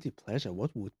a guilty pleasure,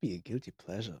 what would be a guilty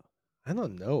pleasure? I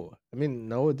don't know. I mean,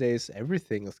 nowadays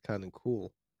everything is kind of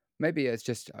cool. maybe it's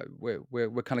just we're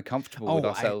kind of comfortable with Oh,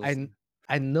 ourselves.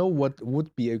 I know what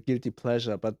would be a guilty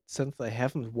pleasure, but since I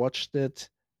haven't watched it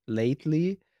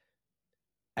lately,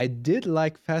 I did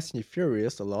like Fast and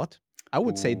Furious a lot. I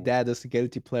would say Ooh, that is a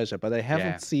guilty pleasure, but I yeah.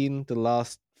 haven't seen the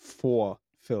last 4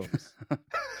 films. Look,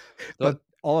 But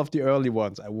all of the early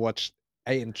ones I watched,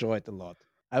 I enjoyed a lot.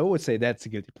 I would say that's a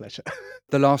guilty pleasure.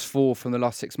 the last 4 from the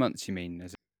last 6 months, you mean?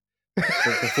 Is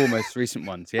it the 4 most recent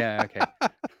ones? Yeah, okay.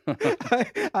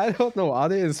 I don't know. Are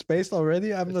they in space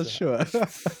already? I'm not It's, sure.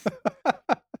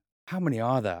 how many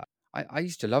are there? I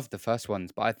used to love the first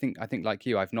ones, but I think like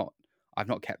you, I've not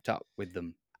kept up with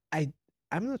them.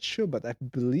 I'm not sure, but I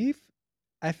believe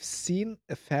I've seen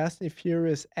a Fast and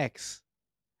Furious X.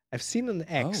 I've seen an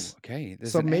Oh, X. okay.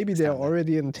 There's So an maybe X they're out there.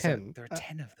 already in So 10. there are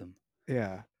 10 of them.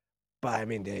 Yeah. But I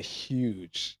mean, they're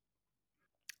huge.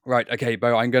 Right. Okay,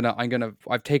 Bo.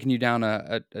 I've taken you down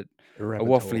A a rabbit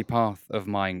hole. waffly path of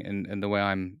mine in the way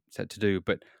I'm set to do,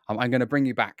 but I'm going to bring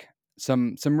you back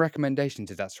some recommendations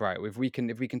if that's right. If we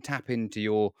can tap into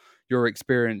your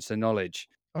experience and knowledge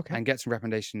Okay. and get some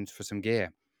recommendations for some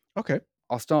gear. Okay.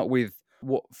 I'll start with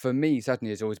what for me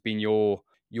certainly has always been your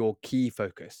key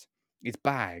focus. It's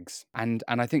bags, and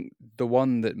I think the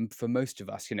one that for most of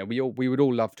us, we would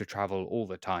all love to travel all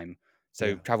the time. So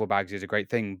Yeah. travel bags is a great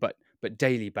thing, but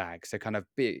daily bags, so kind of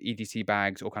bit EDC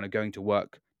bags or kind of going to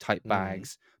work type Mm.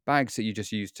 bags that you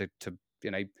just use to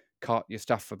cart your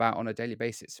stuff about on a daily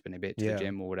basis, a bit to the Yeah.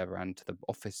 gym or whatever, and to the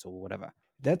office or whatever.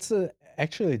 That's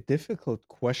actually a difficult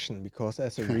question because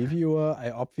as a reviewer, I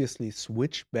obviously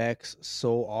switch bags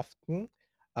so often.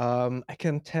 I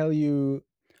can tell you.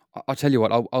 I'll tell you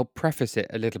what, I'll preface it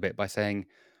a little bit by saying,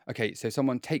 okay, so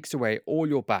someone takes away all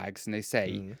your bags and they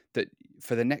say Mm. that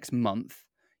for the next month,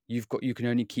 you can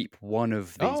only keep one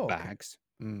of these Oh, okay. bags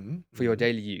Mm. for your Mm.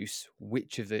 daily use.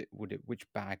 Which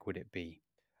bag would it be?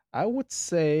 I would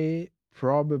say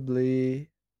probably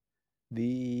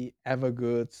the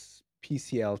Evergoods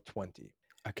PCL 20.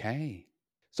 Okay.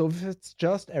 So if it's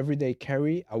just everyday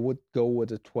carry, I would go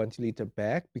with a 20-liter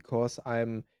bag because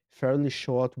I'm fairly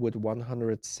short with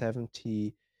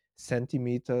 170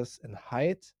 centimeters in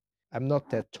height. I'm not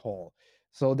that tall.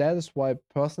 So that is why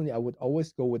personally I would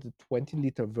always go with the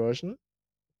 20-liter version.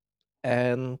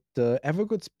 And the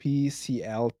Evergoods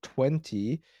PCL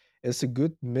 20 is a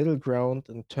good middle ground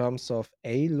in terms of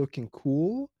A, looking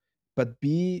cool, but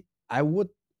B, I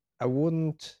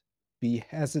wouldn't be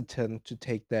hesitant to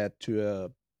take that to a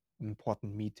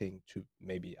important meeting to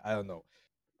maybe, I don't know.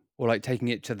 Or like taking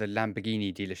it to the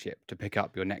Lamborghini dealership to pick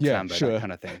up your next Yeah, Lambo, that sure.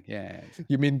 kind of thing. Yeah.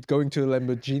 You mean going to a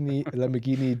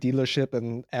Lamborghini dealership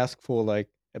and ask for like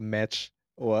a match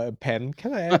or a pen?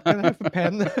 Can I have a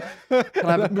pen? A Can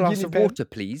I have a glass Lamborghini of pen? water,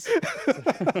 please?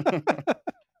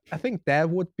 I think that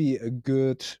would be a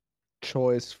good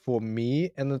choice for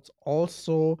me. And it's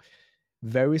also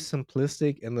very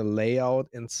simplistic in the layout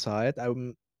inside.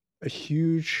 I'm a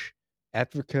huge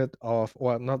advocate of,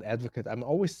 or not advocate, I'm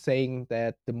always saying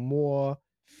that the more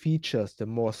features, the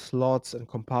more slots and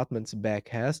compartments a bag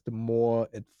has, the more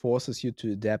it forces you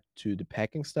to adapt to the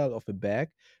packing style of a bag.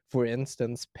 For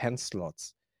instance, pen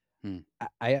slots. Hmm.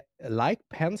 I like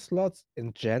pen slots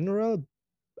in general.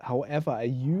 However, I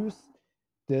use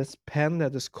this pen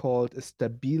that is called a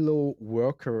Stabilo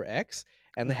Worker X,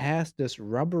 and Okay. has this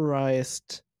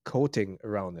rubberized coating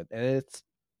around it. And it's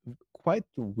quite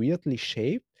weirdly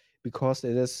shaped because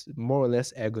it is more or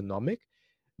less ergonomic.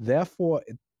 Therefore,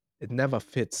 it never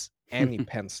fits any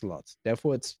pen slots.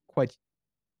 Therefore, it's quite,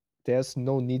 there's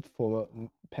no need for a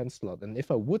pen slot. And if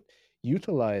I would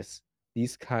utilize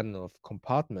these kind of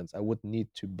compartments, I would need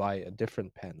to buy a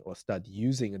different pen or start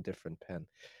using a different pen.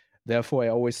 Therefore, I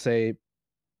always say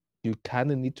you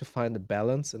kind of need to find a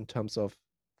balance in terms of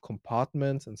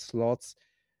compartments and slots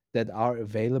that are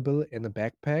available in a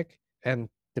backpack. And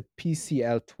the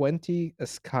PCL20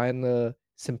 is kind of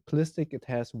simplistic. It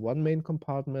has one main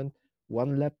compartment,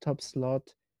 one laptop slot,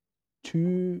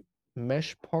 two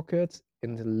mesh pockets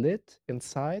in the lid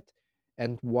inside,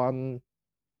 and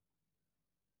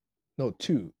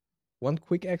two. One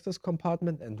quick access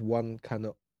compartment and one kind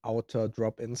of outer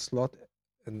drop-in slot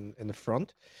in the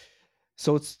front.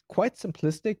 So it's quite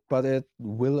simplistic, but it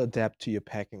will adapt to your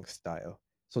packing style.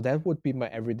 So that would be my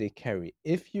everyday carry.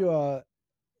 If you are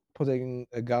putting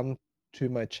a gun to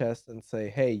my chest and say,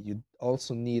 hey, you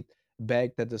also need a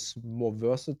bag that is more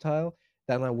versatile,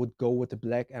 then I would go with the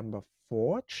Black Amber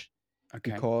Forge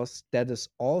Okay. because that is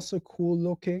also cool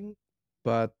looking,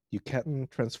 but you can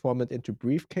transform it into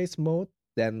briefcase mode.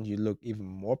 Then you look even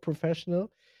more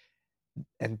professional.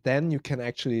 And then you can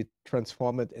actually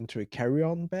transform it into a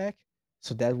carry-on bag.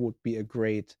 So that would be a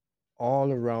great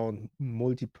all-around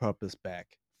multi-purpose bag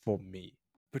for me.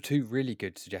 But two really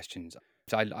good suggestions.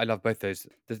 So I love both those.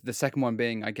 The second one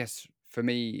being, I guess for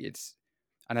me, it's,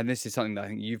 and then this is something that I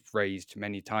think you've raised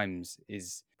many times,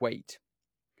 is weight.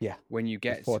 Yeah, When you the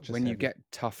get Forge is heavy.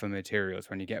 tougher materials,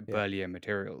 when you get Yeah, burlier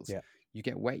materials, yeah, you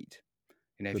get weight.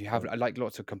 You know, if good you have, point. I like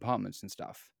lots of compartments and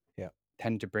stuff, Yeah,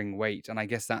 tend to bring weight. And I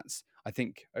guess that's, I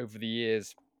think over the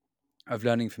years of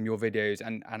learning from your videos,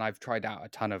 and I've tried out a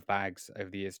ton of bags over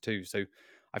the years too. So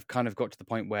I've kind of got to the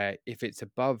point where if it's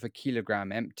above a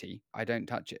kilogram empty, I don't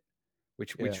touch it, yeah.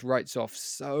 which writes off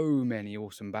so many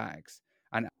awesome bags.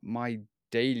 And my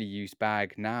daily use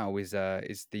bag now is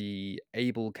the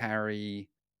Able Carry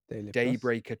Daily Plus.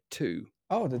 Daybreaker 2,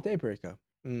 Oh, the Daybreaker.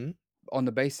 Mm, on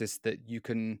the basis that you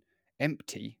can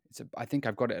empty. I think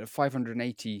I've got it at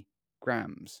 580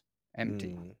 grams empty.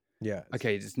 mm. Yeah, it's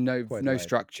Okay, there's no quite light.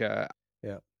 structure,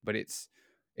 Yeah. but it's,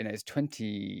 you know, it's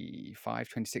 25,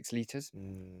 26 liters.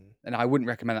 Mm, And I wouldn't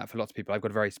recommend that for lots of people. I've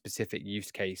got a very specific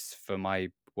use case for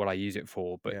what I use it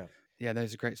for. But yeah. yeah,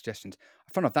 those are great suggestions.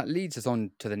 Fun enough, that leads us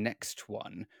on to the next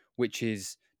one, which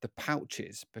is the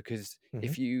pouches. Because Mm-hmm.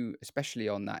 if you, especially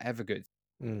on that Evergood,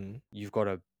 Mm, you've got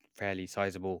a fairly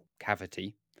sizable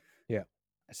cavity. yeah.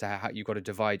 So you've got to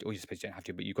divide, or you suppose you don't have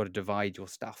to, but you've got to divide your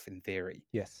stuff in theory.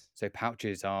 Yes. So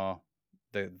pouches are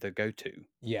the go-to.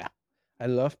 Yeah. I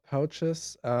love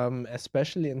pouches,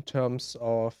 especially in terms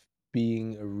of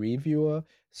being a reviewer,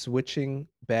 switching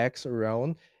bags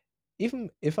around. Even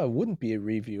if I wouldn't be a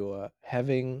reviewer,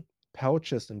 having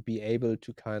pouches and be able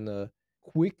to kind of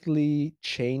quickly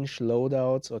change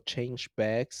loadouts or change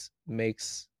bags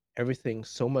makes everything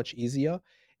so much easier.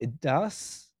 It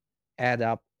does add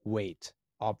up weight,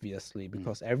 obviously, Mm.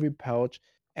 because every pouch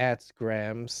adds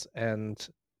grams and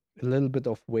a little bit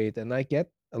of weight. And I get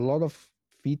a lot of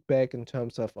feedback in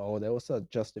terms of, oh, those are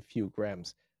just a few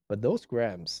grams, but those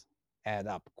grams add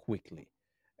up quickly.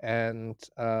 And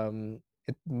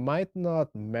it might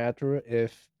not matter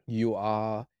if you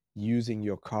are using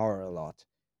your car a lot,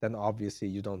 then obviously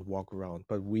you don't walk around.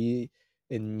 But we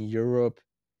in Europe,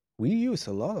 we use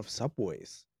a lot of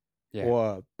subways Yeah.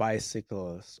 or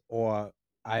bicycles, or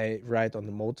I ride on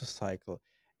a motorcycle.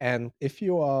 And if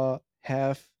you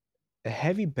have a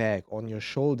heavy bag on your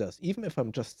shoulders, even if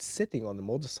I'm just sitting on the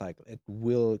motorcycle, it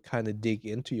will kind of dig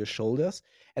into your shoulders.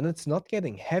 And it's not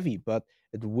getting heavy, but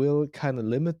it will kind of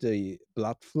limit the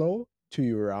blood flow to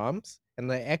your arms.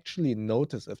 And I actually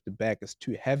notice if the bag is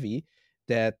too heavy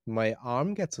that my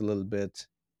arm gets a little bit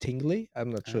tingly.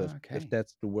 I'm not sure Ah, if okay.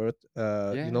 that's the word.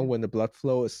 Yeah. When the blood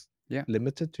flow is Yeah.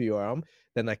 limited to your arm,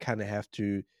 then I kind of have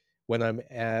to, when I'm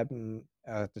at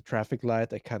the traffic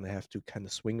light, I kind of have to kind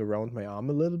of swing around my arm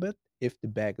a little bit if the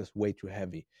bag is way too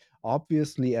heavy.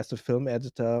 Obviously, as a film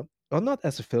editor, or not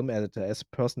as a film editor, as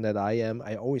a person that I am,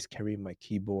 I always carry my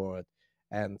keyboard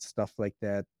and stuff like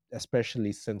that,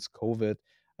 especially since COVID.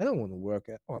 I don't want to work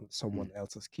on Mm. someone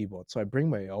else's keyboard. So I bring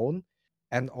my own,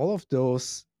 and all of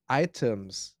those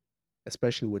items,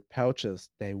 especially with pouches,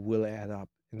 they will add up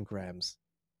in grams.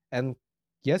 And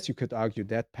yes, you could argue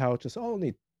that pouch is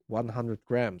only 100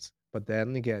 grams, but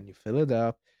then again, you fill it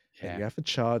up, then Yeah. you have a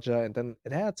charger, and then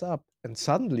it adds up. And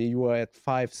suddenly you are at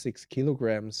 5, 6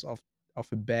 kilograms of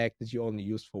a bag that you only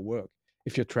use for work.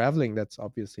 If you're traveling, that's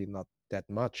obviously not that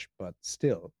much, but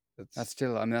still, That's it's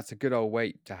still, I mean, that's a good old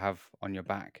weight to have on your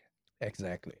back.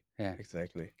 exactly, Yeah.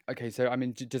 exactly. Okay, so I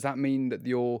mean, does that mean that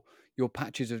your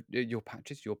patches of your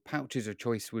pouches of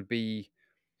choice would be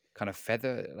kind of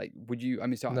feather? Like, would you? I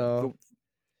mean, so No,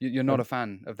 you're not um, a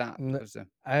fan of that n- as a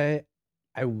I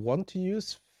I want to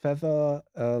use feather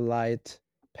light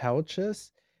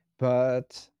pouches,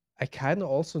 but I kind of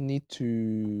also need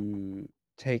to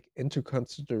take into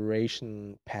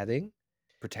consideration padding.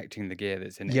 protecting the gear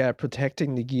that's in it. Yeah,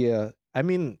 protecting the gear. I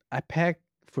mean, I pack,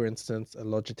 for instance, a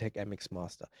Logitech MX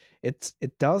Master. It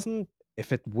doesn't,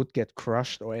 if it would get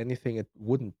crushed or anything, it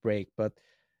wouldn't break, but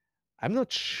I'm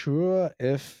not sure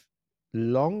if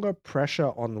longer pressure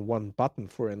on one button,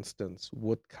 for instance,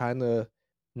 would kind of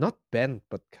not bend,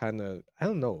 but kind of, I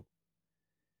don't know,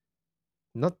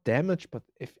 not damage, but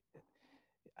if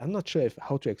I'm not sure if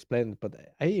how to explain it, but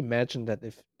I imagine that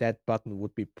if that button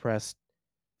would be pressed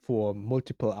for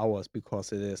multiple hours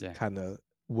because it is Yeah. kind of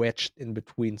wedged in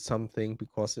between something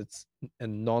because it's a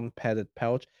non-padded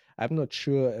pouch, I'm not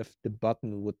sure if the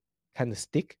button would kind of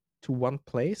stick to one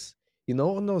place. You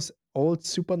know, on those old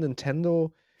Super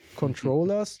Nintendo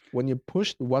controllers, when you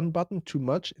pushed one button too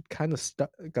much, it kind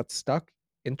of got stuck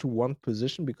into one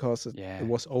position because it Yeah.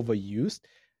 was overused.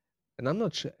 And I'm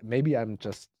not sure, maybe I'm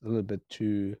just a little bit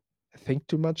too, I think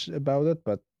too much about it,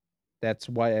 but that's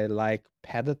why I like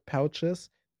padded pouches.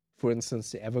 For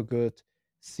instance, the Evergood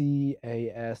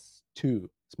CAS2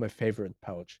 is my favorite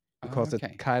pouch Oh, because it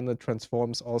okay. kind of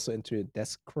transforms also into a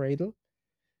desk cradle,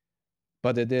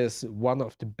 but it is one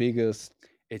of the biggest.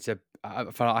 It's a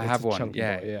I It's have a one. chunky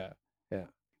Yeah. boy, yeah, yeah,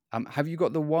 Have you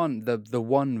got the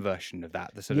one version of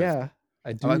that? The sort of yeah.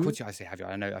 I oh, of do, course I say have you.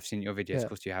 I know I've seen your videos. Of yeah,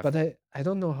 course you have. but I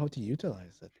don't know how to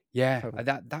utilize it. If Yeah, I'm,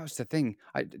 that was the thing.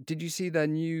 Did you see the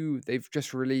new? They've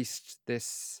just released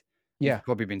this. yeah, You've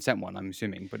probably been sent one, I'm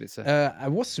assuming, but it's a I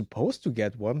was supposed to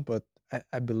get one, but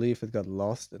I believe it got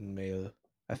lost in mail.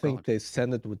 I oh think god, they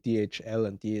sent it with DHL,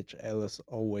 and DHL is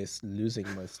always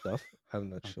losing my stuff. I'm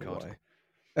not oh sure god. why.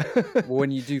 Well,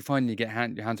 when you do finally get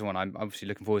your hands on one, I'm obviously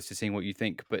looking forward to seeing what you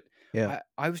think. But Yeah,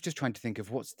 I was just trying to think of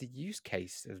what's the use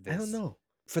case of I don't this know.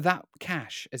 for that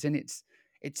cash, as in it's.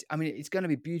 I mean, it's going to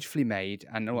be beautifully made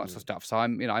and all that sort of Mm, stuff. So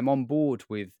I'm on board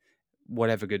with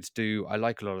whatever goods do. I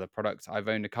like a lot of the products. I've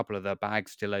owned a couple of the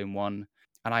bags, still own one,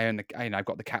 and I own I've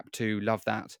got the Cap 2, love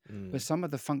that. But mm, some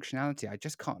of the functionality, I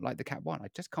just can't like the Cap 1. I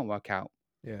just can't work out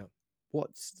yeah,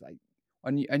 what's like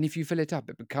and if you fill it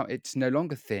up, it's no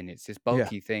longer thin. It's this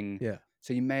yeah, bulky thing. yeah,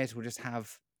 So you may as well just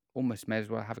have almost may as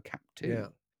well have a Cap 2. yeah.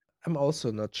 I'm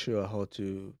also not sure how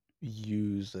to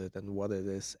use it and what it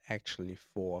is actually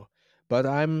for, but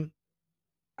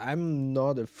I'm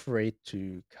not afraid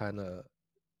to kind of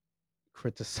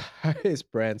criticize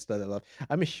brands that I love.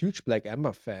 I'm a huge Black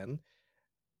Ember fan,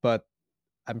 but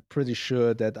I'm pretty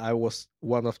sure that I was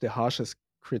one of the harshest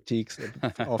critiques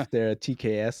of their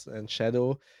TKS and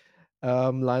Shadow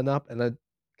lineup, and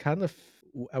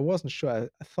I wasn't sure.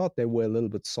 I thought they were a little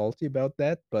bit salty about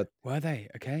that, but Were they?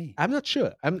 Okay. I'm not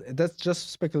sure. That's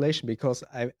just speculation because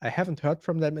I haven't heard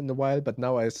from them in a while, but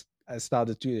now I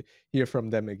started to hear from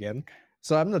them again.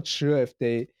 So I'm not sure if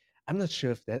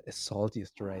that is salty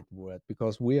is the right word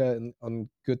because we are on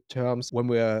good terms when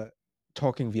we are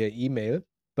talking via email.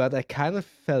 But I kind of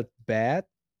felt bad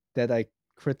that I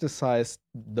criticized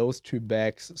those two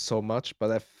bags so much,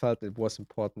 but I felt it was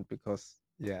important because,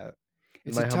 yeah,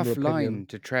 in It's a my humble tough opinion, line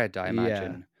to tread, I yeah,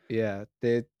 imagine. yeah,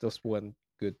 they those weren't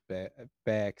good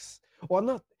bags, or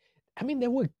not. I mean, they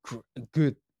were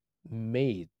good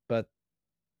made, but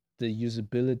the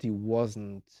usability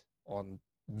wasn't on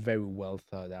very well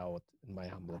thought out, in my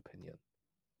humble opinion.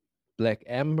 Black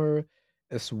Amber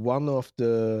is one of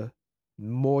the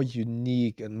more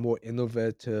unique and more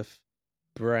innovative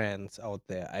brands out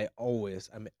there. I'm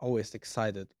always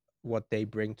excited what they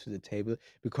bring to the table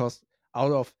because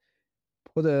out of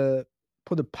put a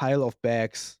put a pile of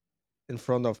bags in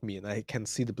front of me and I can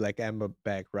see the Black Amber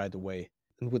bag right away.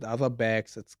 And with other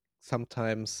bags, it's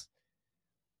sometimes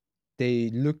they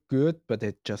look good, but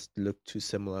they just look too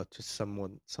similar to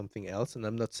something else. And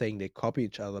I'm not saying they copy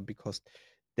each other because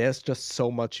there's just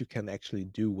so much you can actually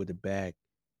do with a bag,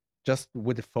 just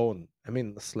with a phone. I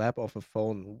mean, the slap of a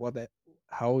phone.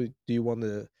 How do you want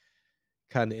to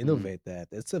kind of Mm, innovate that.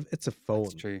 It's a that's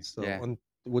phone. true. So Yeah. on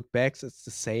with bags, it's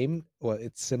the same or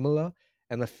it's similar.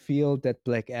 And I feel that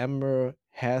Black Amber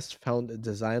has found a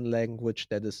design language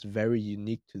that is very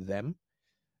unique to them.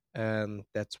 And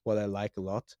that's what I like a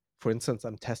lot. For instance,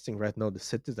 I'm testing right now the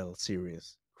Citadel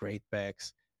series, great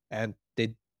bags, and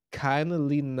they kind of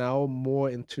lean now more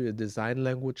into a design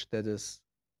language that is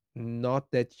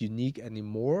not that unique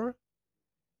anymore,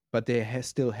 but they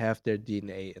still have their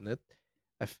DNA in it.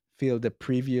 Feel the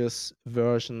previous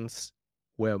versions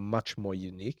were much more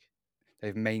unique,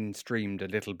 They've mainstreamed a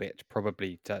little bit,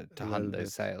 probably a to little hunt those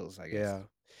bit. sales, I guess. Yeah.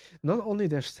 Not only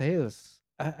their sales,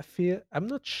 I feel I'm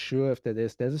not sure if that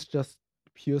is just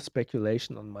pure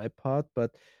speculation on my part,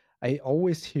 but I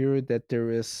always hear that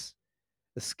there is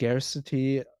a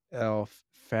scarcity of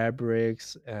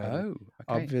fabrics and Oh,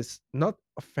 okay. obvious not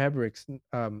of fabrics,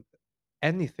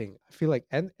 anything. I feel like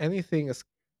anything is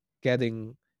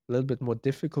getting a little bit more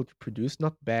difficult to produce,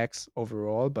 not bags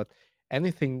overall, but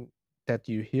anything that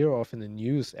you hear of in the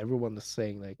news, everyone is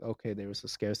saying like, okay, there is a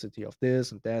scarcity of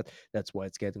this and that. That's why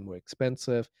it's getting more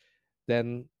expensive.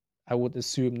 Then I would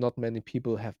assume not many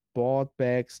people have bought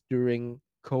bags during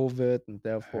COVID, and Oh,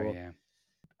 therefore yeah.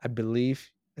 I believe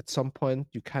at some point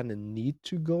you kind of need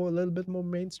to go a little bit more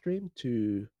mainstream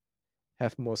to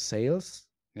have more sales.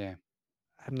 Yeah.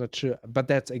 I'm not sure, but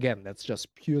that's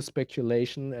just pure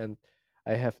speculation, and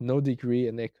I have no degree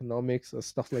in economics or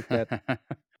stuff like that.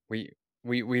 we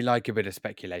we like a bit of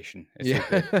speculation. It's Yeah.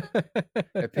 all good.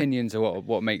 Opinions are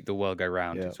what make the world go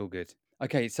round. Yeah. It's all good.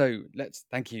 Okay, so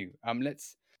thank you.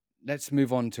 Let's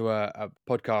move on to a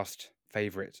podcast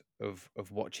favorite of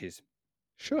watches.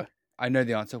 Sure. I know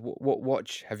the answer. What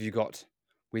watch have you got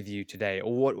with you today?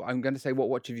 Or what I'm going to say, what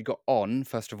watch have you got on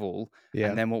first of all, and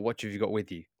Yeah. then what watch have you got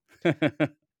with you?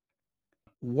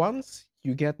 Once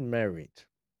you get married,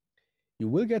 you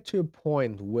will get to a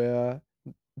point where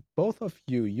both of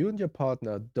you and your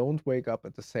partner, don't wake up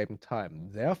at the same time.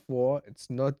 Therefore, it's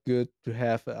not good to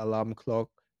have an alarm clock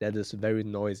that is very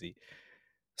noisy.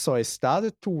 So I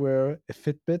started to wear a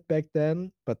Fitbit back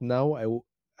then, but now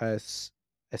I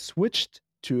switched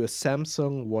to a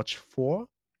Samsung Watch 4.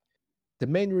 The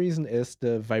main reason is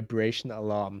the vibration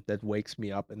alarm that wakes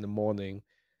me up in the morning.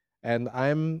 And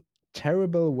I'm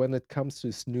terrible when it comes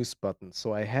to snooze button.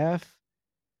 So I'm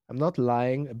not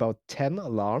lying, about 10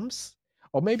 alarms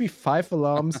or maybe 5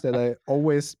 alarms that I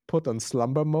always put on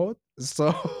slumber mode.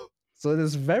 So so it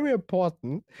is very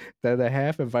important that I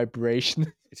have a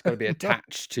vibration. It's got to be No-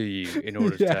 attached to you in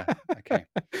order yeah. to. Okay.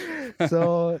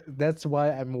 So that's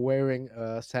why I'm wearing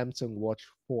a Samsung Watch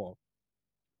 4,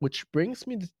 which brings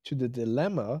me to the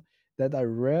dilemma that I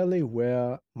rarely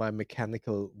wear my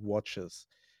mechanical watches.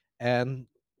 And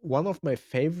one of my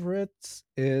favorites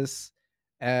is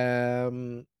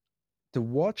um the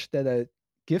watch that I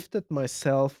gifted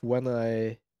myself when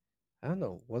I don't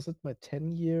know, was it my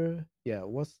 10-year? Yeah, it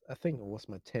was, I think it was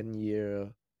my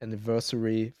 10-year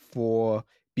anniversary for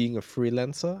being a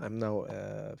freelancer. I'm now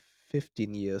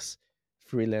 15 years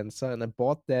freelancer, and I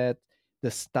bought the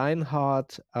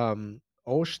Steinhardt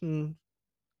Ocean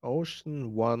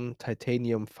One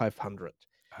Titanium 500.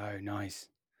 Oh, nice.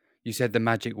 You said the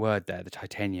magic word there, the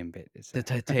titanium bit. It's The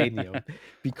titanium,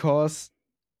 because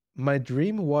my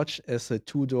dream watch is a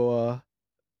two-door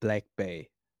Black Bay.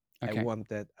 okay. I want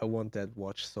that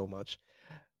watch so much.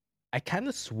 I kind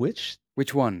of switched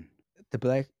Which one? the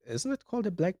black. Isn't it called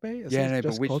the Black Bay? Yeah, Isn't it no, but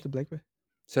just called which? the Black Bay?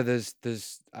 So there's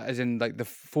as in like the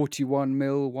 41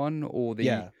 mil one or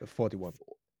Yeah, the 41.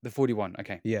 the 41.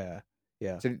 Okay. Yeah,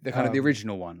 yeah. So the kind of the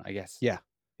original one, I guess. Yeah,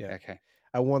 yeah. Okay.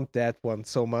 I want that one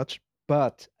so much,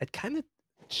 but it kind of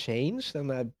changed,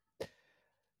 and I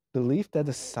believe that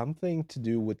is something to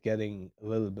do with getting a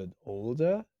little bit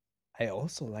older. I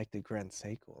also like the Grand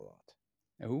Seiko a lot.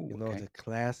 Oh, The okay.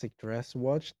 classic dress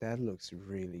watch that looks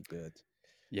really good.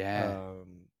 Yeah.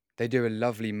 Um, They do a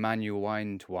lovely manual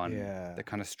wind one yeah, that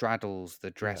kind of straddles the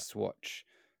yeah. dress watch.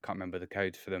 Can't remember the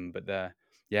codes for them, but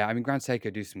yeah, I mean Grand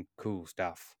Seiko do some cool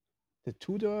stuff. The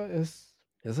Tudor is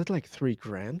it like 3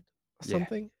 grand or Yeah.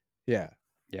 something? Yeah.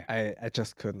 Yeah. I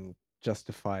just couldn't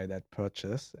justify that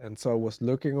purchase. And so I was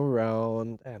looking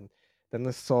around, and then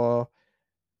I saw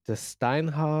the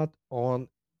Steinhardt on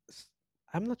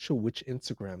I'm not sure which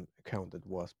Instagram account it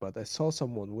was, but I saw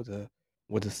someone with a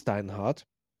Steinhardt.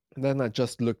 And then I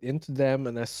just looked into them,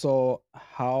 and I saw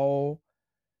how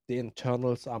the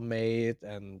internals are made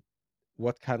and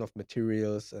what kind of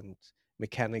materials and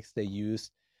mechanics they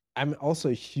use. I'm also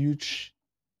a huge,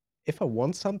 if I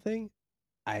want something,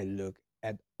 I look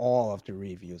at all of the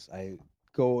reviews. I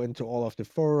go into all of the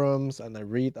forums and I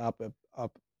read up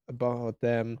about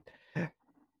them.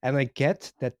 And I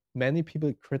get that many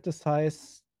people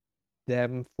criticize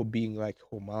them for being like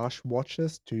homage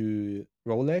watches to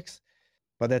Rolex.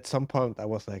 But at some point, I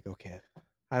was like, okay,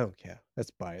 I don't care. Let's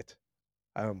buy it.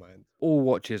 I don't mind. All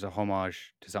watches are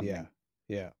homage to Yeah, something.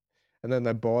 yeah. And then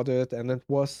I bought it, and it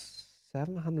was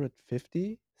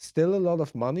 750. Still a lot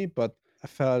of money, but I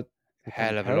felt in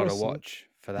Hell of a lot of comparison, watch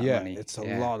for that yeah, money. it's a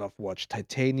Yeah. lot of watch.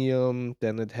 Titanium.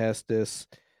 Then it has this.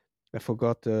 I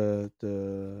forgot the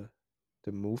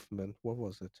movement. What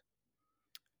was it?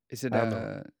 Is it I don't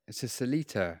know. it's a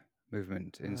Salita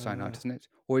movement in Steinhardt, Uh, isn't it?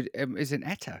 Or is it an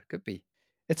ETA? Could be.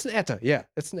 it's an Etta. Yeah,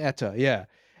 it's an Etta. Yeah,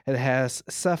 it has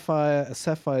a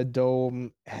sapphire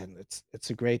dome, and it's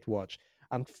a great watch.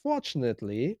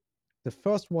 Unfortunately, the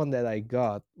first one that I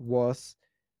got was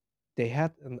they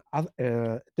had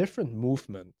different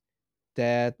movement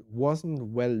that wasn't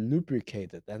well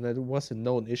lubricated, and it was a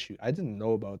known issue. I didn't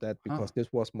know about that Huh. because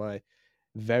this was my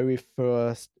very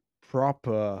first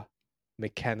proper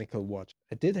mechanical watch.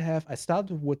 I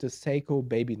started with the Seiko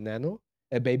Baby Nano,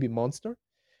 a Baby Monster,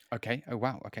 Okay. Oh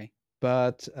wow. Okay.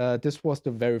 but this was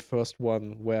the very first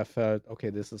one where I felt, okay,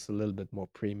 this is a little bit more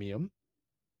premium.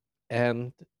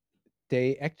 And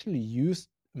they actually used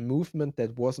movement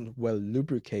that wasn't well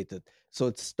lubricated, so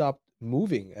it stopped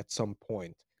moving at some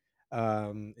point.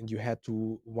 And you had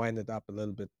to wind it up a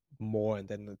little bit more, and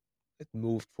then it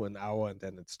moved for an hour, and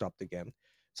then it stopped again.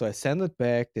 So I sent it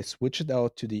back. They switched it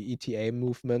out to the ETA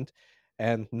movement,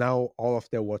 and now all of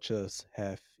their watches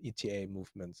have ETA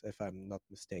movements, if I'm not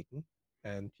mistaken.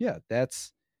 And yeah,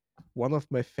 that's one of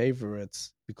my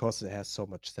favorites because it has so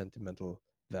much sentimental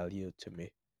value to me.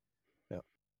 Yeah.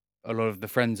 A lot of the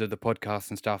friends of the podcast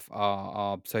and stuff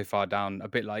are so far down, a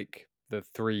bit like the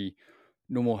three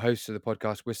normal hosts of the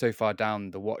podcast. We're so far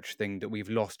down the watch thing that we've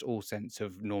lost all sense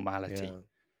of normality. Yeah.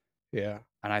 Yeah.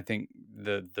 And I think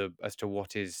the as to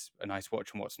what is a nice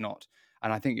watch and what's not,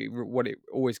 and I think what it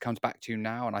always comes back to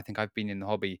now, and I think I've been in the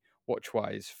hobby watch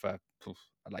wise for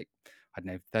like, I don't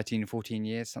know, 13 14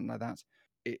 years, something like that.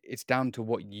 It's down to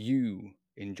what you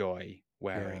enjoy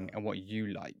wearing Yeah. and what you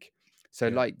like. So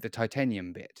Yeah. like the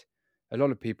titanium bit, a lot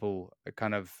of people are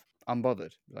kind of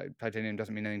unbothered. Like titanium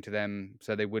doesn't mean anything to them,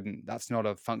 so they wouldn't, that's not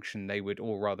a function they would,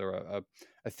 or rather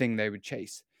a thing they would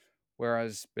chase.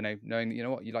 Whereas, knowing that, you know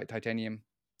what, you like titanium,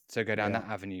 so go down Yeah. that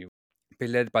avenue. Be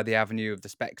led by the avenue of the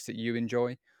specs that you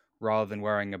enjoy, rather than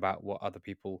worrying about what other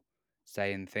people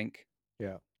say and think.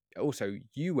 Yeah. Also,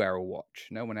 you wear a watch,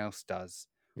 no one else does.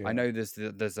 I Yeah. know there's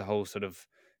the whole sort of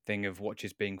thing of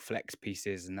watches being flex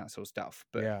pieces and that sort of stuff,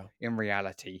 but Yeah. in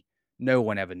reality, no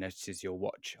one ever notices your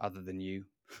watch other than you,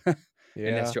 unless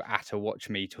Yeah. you're at a watch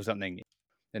meet or something.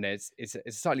 And it's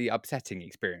a slightly upsetting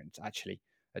experience actually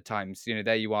at times.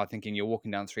 There you are thinking you're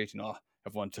walking down the street and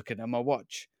everyone took it on my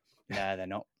watch. No, they're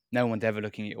not. No one's ever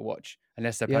looking at your watch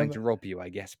unless they're Yeah. planning to rob you, I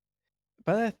guess.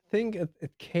 But I think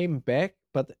it came back,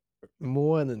 but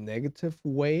more in a negative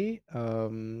way.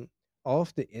 All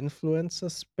of the influencer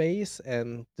space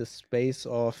and the space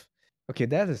of, okay,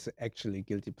 that is actually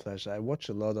guilty pleasure. I watch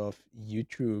a lot of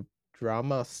YouTube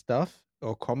drama stuff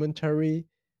or commentary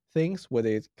things where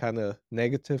they kind of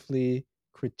negatively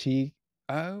critique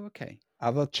Oh, okay.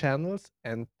 other channels.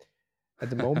 And at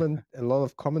the moment, a lot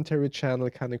of commentary channel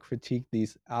kind of critique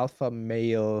these alpha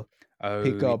male Oh,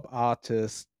 pickup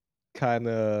artists, kind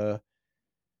of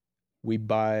we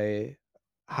buy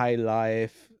high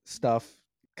life stuff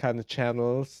kind of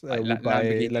channels. like We buy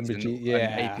Lamborghinis Lamborghini, and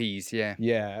yeah, APs, yeah.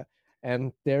 yeah.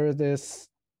 And there is this,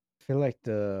 I feel like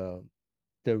the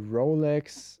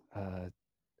Rolex,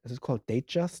 is it called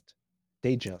Datejust?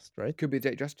 Datejust, right? Could be a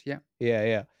date just, yeah. Yeah,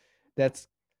 yeah. That's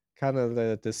kind of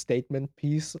the statement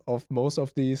piece of most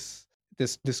of these,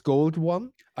 this gold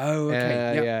one. Oh,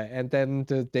 okay, yeah. Yeah, and then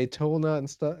the Daytona and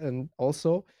stuff, and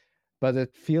also, but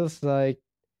it feels like,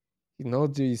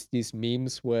 these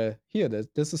memes where here,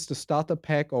 this is the starter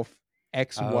pack of Oh,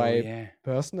 XY yeah.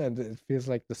 person, and it feels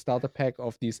like the starter pack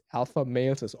of these alpha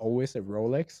males is always a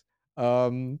Rolex.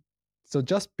 Um, so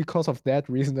just because of that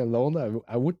reason alone,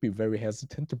 I would be very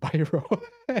hesitant to buy a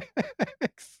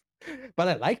Rolex. But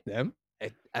I like them.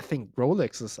 I think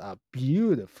Rolexes are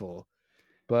beautiful.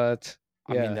 But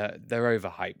I mean, yeah, they're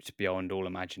overhyped beyond all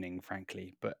imagining,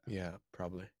 frankly. But yeah,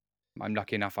 probably. I'm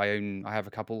lucky enough. I have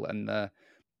a couple, and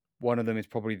one of them is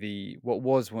probably what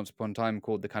was once upon a time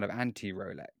called the kind of anti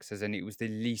Rolex, as in it was the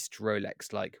least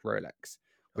Rolex like Rolex,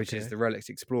 which is Okay. the Rolex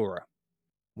Explorer.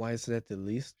 Why is that the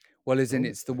least Well, as in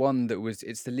it's Rolex the like? one that was,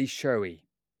 it's the least showy.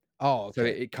 Oh, So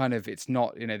okay. it kind of, it's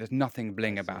not, there's nothing I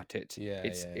bling see. about it. Yeah, yeah,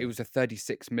 It yeah. was a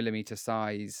 36 millimeter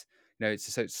size. So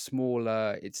it's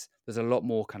smaller. There's a lot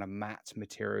more kind of matte Mm.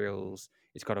 materials.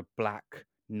 It's got a black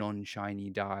non-shiny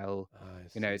dial. I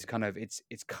You know, it's see. kind of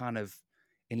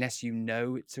unless you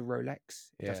know it's a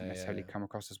Rolex, it doesn't Yeah, necessarily yeah, come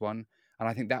across as one. And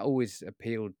I think that always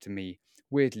appealed to me.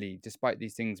 Weirdly, despite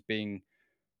these things being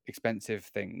expensive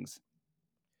things,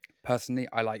 personally,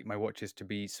 I like my watches to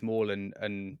be small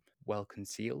and well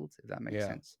concealed, if that makes yeah.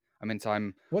 sense. I mean, so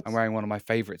I'm What's wearing one of my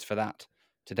favorites for that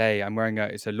today. I'm wearing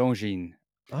it's a Longines,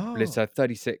 but it's oh a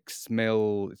 36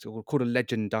 mil. It's called a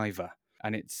Legend Diver,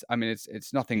 and it's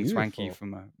nothing swanky beautiful.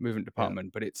 from a movement Yeah,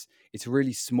 department, but it's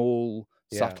really small,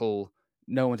 yeah, subtle.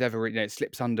 No one's ever, it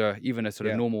slips under even a sort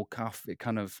of yeah. normal cuff. It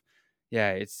kind of,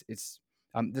 yeah, it's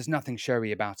there's nothing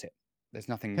showy about it. There's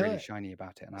nothing Can really I, shiny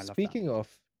about it, and I love that. speaking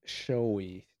of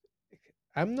showy,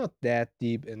 I'm not that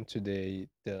deep into the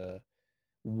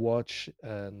watch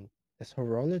and is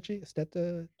horology, is that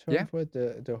the term Yeah, for it?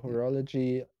 The yeah.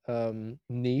 horology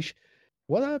niche.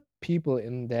 What are people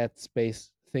in that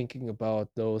space thinking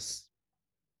about those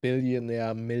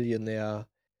billionaire, millionaire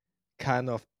kind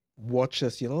of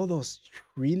watches, those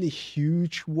really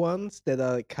huge ones that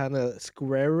are kind of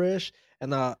squarish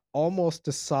and are almost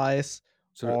the size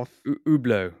Sort of of,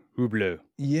 Hublot,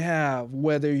 yeah,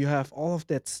 whether you have all of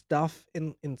that stuff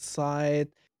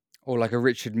inside. or like a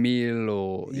Richard Mille,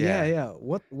 or Yeah, yeah. yeah.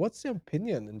 What's your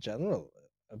opinion in general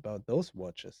about those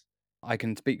watches? I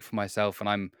can speak for myself,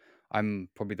 and I'm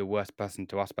probably the worst person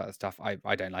to ask about the stuff. I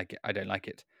don't like it. I don't like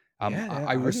it. Yeah,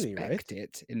 I they're ugly, right? respect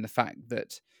it in the fact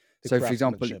that, The so for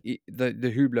example, craftsmanship.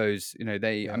 the Hublots,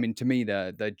 I Yeah, mean, to me,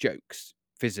 they're jokes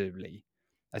visibly,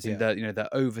 as in yeah. they're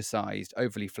oversized,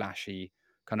 overly flashy,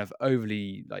 kind of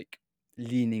overly like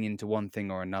leaning into one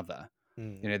thing or another.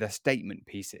 Mm, They're statement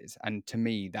pieces, and to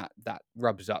me that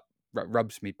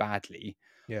rubs me badly.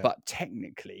 yeah. But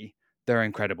technically, they're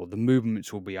incredible. The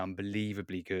movements will be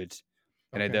unbelievably good.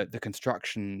 Okay. The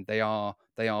construction, they are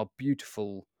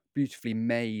beautifully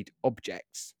made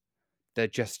objects. They're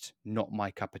just not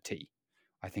my cup of tea,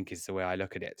 I think, is the way I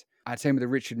look at it. And same with the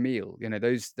Richard Mille.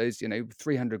 Those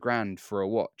 300 grand for a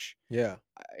watch. Yeah.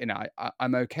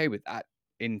 I'm okay with that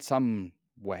in some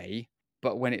way,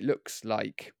 but when it looks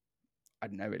like, I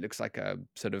don't know, it looks like a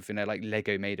sort of, like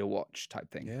Lego made a watch type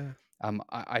thing. Yeah.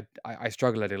 I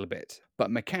struggle a little bit,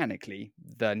 but mechanically,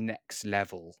 the next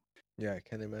level. Yeah, I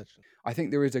can imagine. I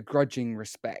think there is a grudging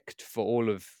respect for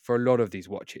a lot of these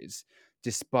watches,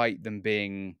 despite them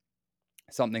being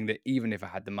something that even if I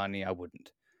had the money, I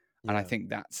wouldn't. And I Yeah. think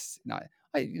that's,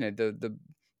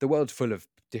 the world's full of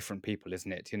different people,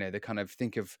 isn't it? They kind of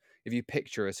think of, if you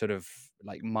picture a sort of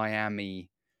like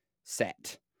Miami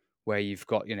set where you've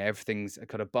got, everything's a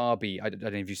kind of Barbie. I don't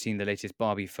know if you've seen the latest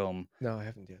Barbie film, No, I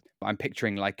haven't yet. but I'm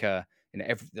picturing like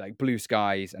like blue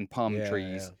skies and palm Yeah,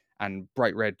 yeah. trees and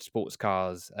bright red sports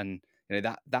cars, and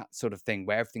that sort of thing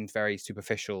where everything's very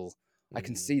superficial. I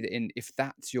can Mm, see that, if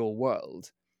that's your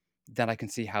world, then I can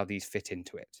see how these fit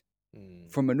into it.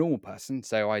 mm, From a normal person,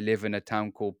 so I live in a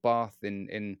town called Bath in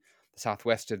the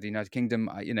southwest of the United Kingdom.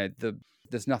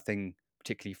 There's nothing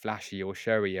particularly flashy or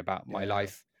showy about my yeah,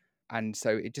 life, and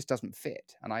so it just doesn't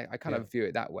fit. And I kind yeah. of view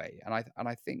it that way. And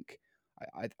I think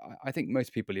I think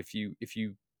most people, if you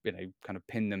kind of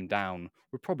pin them down,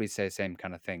 would probably say the same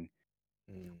kind of thing.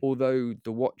 Mm, Although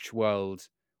the watch world,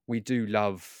 we do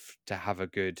love to have a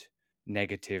good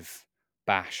negative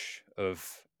bash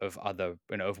of other,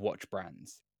 of watch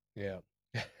brands. yeah.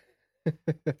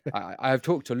 I have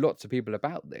talked to lots of people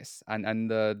about this, and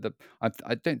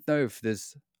I don't know if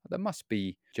there must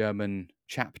be German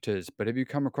chapters, but have you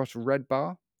come across Red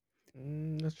Bar?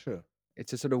 Not sure.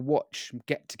 It's a sort of watch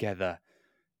get together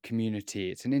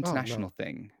community. It's an Oh, international no.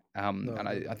 thing, No, and no,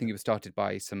 I no, think it never. was started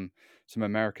by some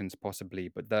Americans possibly,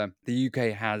 but the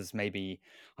UK has maybe,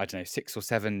 I don't know, 6 or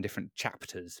 7 different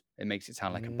chapters. It makes it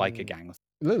sound like a biker Mm, gang.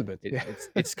 a little bit, It, yeah.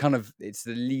 it's kind of, it's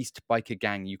the least biker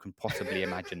gang you can possibly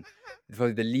imagine. It's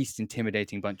probably the least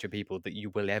intimidating bunch of people that you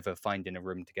will ever find in a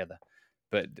room together.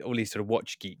 But all these sort of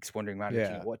watch geeks wandering around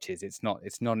looking Yeah, at watches, it's not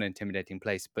an intimidating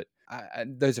place. But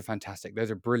those are fantastic.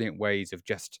 Those are brilliant ways of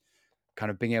just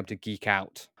kind of being able to geek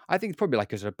out. I think it's probably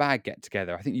like a sort of bag get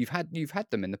together. I think you've had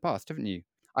them in the past, haven't you?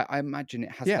 I imagine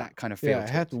it has yeah, that kind of yeah. feel I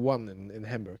to had it, one in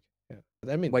Hamburg. Yeah,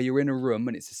 but I mean, where you're in a room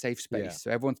and it's a safe yeah, space.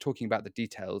 So everyone's talking about the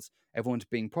details. Everyone's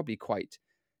being probably quite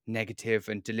negative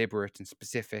and deliberate and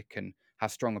specific and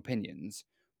have strong opinions,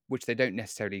 which they don't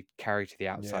necessarily carry to the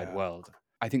outside yeah, world.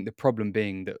 I think the problem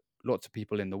being that lots of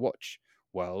people in the watch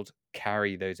world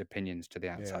carry those opinions to the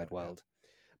yeah, outside yeah. world.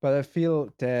 But I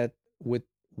feel that with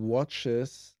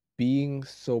watches being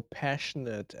so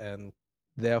passionate and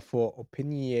therefore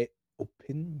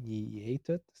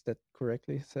opinionated, is that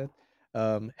correctly said?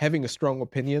 Having a strong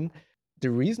opinion,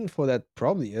 the reason for that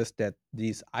probably is that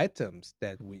these items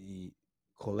that we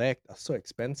collect are so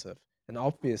expensive. And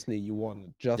obviously, you want to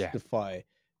Yeah. justify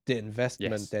the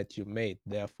investment Yes. that you made.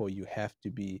 Therefore, you have to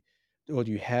be, or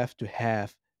you have to have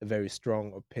a very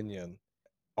strong opinion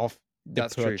of the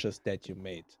That's true. purchase that you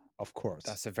made, of course.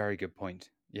 That's a very good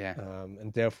point. Yeah.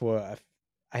 And therefore,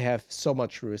 I have so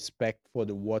much respect for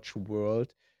the watch world,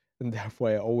 and therefore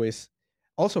I always,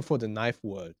 also for the knife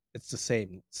world, it's the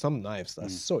same. Some knives are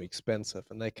Mm. so expensive,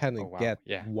 and I kind Oh of wow. get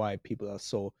Yeah. why people are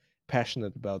so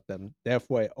passionate about them.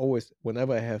 Therefore, I always,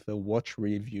 whenever I have a watch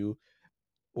review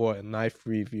or a knife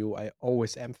review, I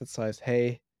always emphasize,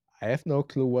 hey, I have no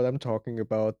clue what I'm talking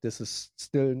about. This is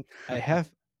still, I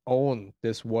have owned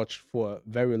this watch for a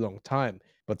very long time,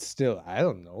 but still, I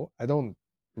don't know. I don't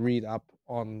read up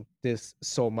on this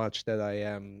so much that I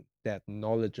am that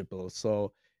knowledgeable.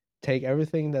 So take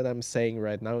everything that I'm saying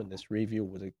right now in this review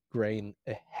with a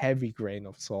heavy grain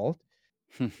of salt.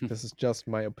 This is just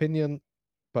my opinion,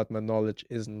 but my knowledge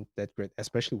isn't that great,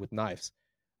 especially with knives.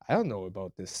 I don't know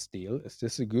about this steel. Is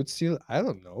this a good steel? I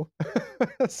don't know.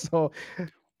 So,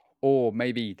 Or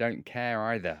maybe you don't care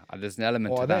either. There's an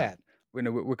element to or that. that. You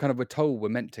know, we're kind of we're told we're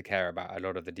meant to care about a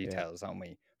lot of the Yeah, details, aren't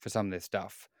we? For some of this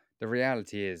stuff, the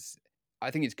reality is,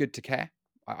 I think it's good to care.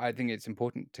 I think it's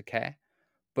important to care,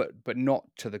 but not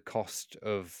to the cost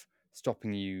of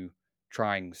stopping you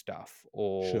trying stuff,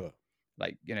 or sure.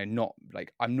 like, you know, not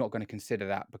like, I'm not going to consider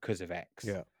that because of X.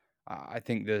 Yeah, I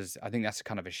think that's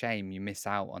kind of a shame. You miss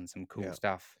out on some cool yeah.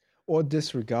 stuff. Or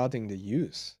disregarding the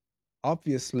use.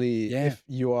 Obviously, Yeah. if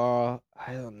you are,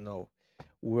 I don't know,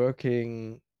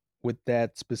 working with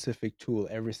that specific tool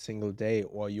every single day,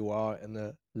 or you are in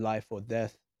a life or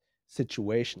death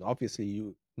situation, obviously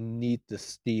you need the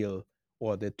steel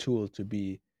or the tool to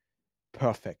be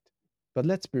perfect. But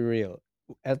let's be real.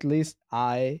 At least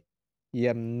I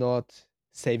am not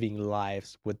saving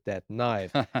lives with that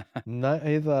knife.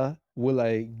 Neither will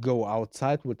I go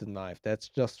outside with the knife. That's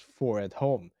just for at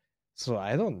home. So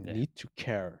I don't Yeah. need to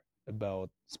care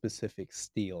about specific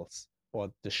steels or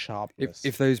the If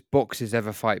sharpness. those boxes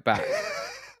ever fight back,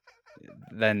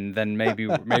 then maybe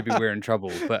we're in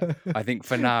trouble. But I think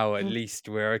for now, at least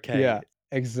we're okay. Yeah,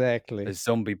 exactly. There's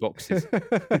zombie boxes.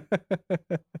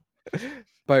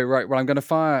 But right, well, I'm going to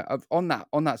fire on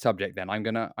that subject. Then I'm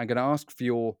gonna ask for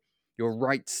your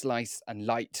right slice and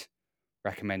light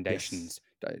Yes. recommendations.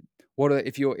 What are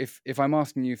if I'm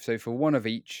asking you, so for one of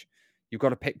each, you've got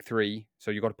to pick three.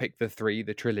 So you've got to pick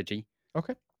the trilogy.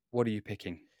 Okay. What are you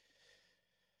picking?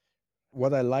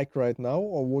 What I like right now,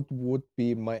 or what would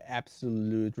be my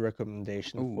absolute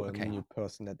recommendation Oh, for a okay. new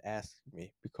person that asks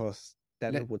me? Because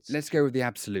then it would Let's go with the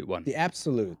absolute one. the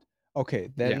absolute. Okay,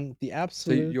 Yeah. then the So your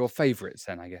absolute. favorites,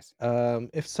 then, I guess.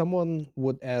 If someone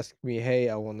would ask me, hey,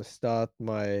 I want to start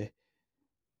my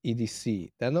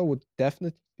EDC, then I would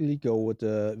definitely go with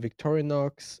the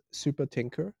Victorinox Super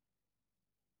Tinker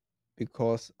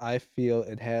because I feel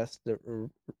it has the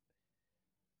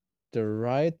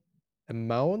right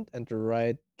amount and the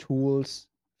right tools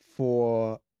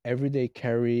for everyday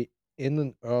carry in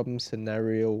an urban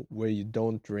scenario where you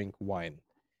don't drink wine.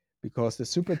 Because the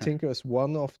Super Tinker is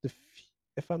one of the,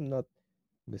 if I'm not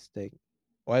mistaken,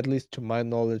 or at least to my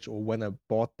knowledge, or when I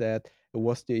bought that, it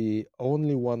was the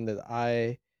only one that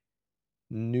I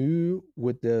knew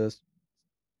with the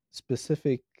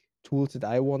specific tools that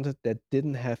I wanted that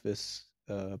didn't have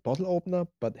a bottle opener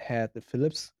but had a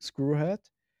Phillips screw head,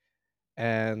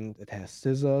 and it has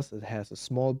scissors, it has a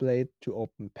small blade to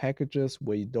open packages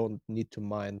where you don't need to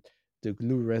mind the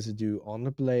glue residue on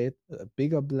the blade, a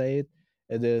bigger blade.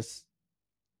 It is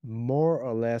more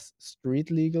or less street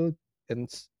legal in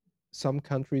some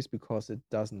countries because it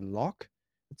doesn't lock.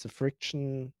 It's a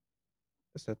friction,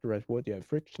 is that the right word? Yeah,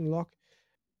 friction lock.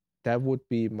 That would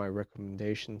be my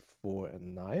recommendation for a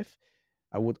knife.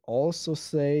 I would also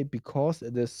say because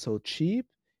it is so cheap,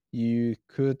 you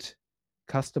could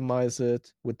customize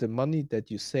it with the money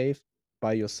that you save,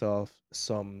 buy yourself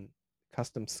some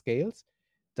custom scales.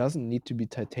 Doesn't need to be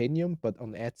titanium, but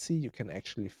on Etsy you can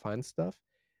actually find stuff.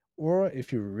 Or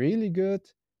if you're really good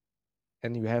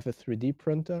and you have a 3D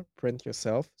printer, print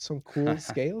yourself some cool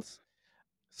scales.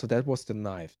 So that was the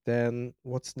knife. Then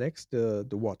what's next? The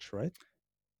watch, right?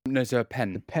 No, so a The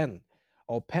pen. pen.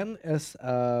 Our pen is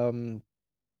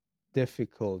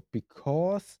difficult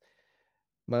because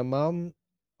my mom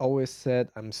always said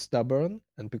I'm stubborn,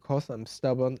 and because I'm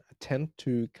stubborn, I tend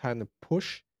to kind of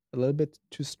push a little bit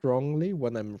too strongly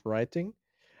when I'm writing.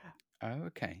 Oh,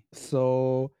 okay.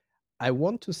 So I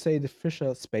want to say the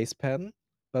Fisher Space Pen,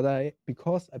 but I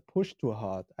because I push too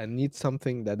hard, I need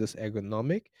something that is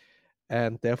ergonomic,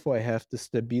 and therefore I have the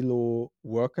Stabilo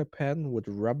worker pen with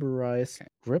rubberized Okay.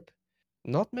 grip.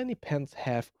 Not many pens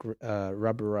have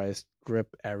rubberized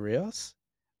grip areas.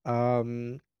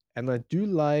 And I do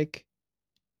like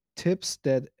tips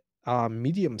that are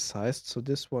medium sized. So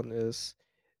this one is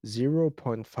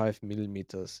 0.5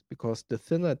 millimeters because the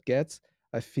thinner it gets,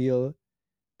 I feel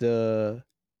the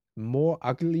more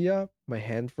uglier my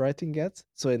handwriting gets.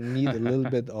 So I need a little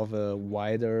bit of a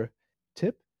wider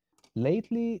tip.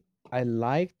 Lately, I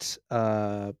liked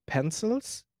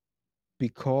pencils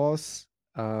because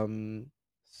some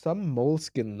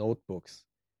Moleskine notebooks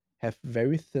have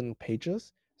very thin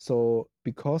pages. So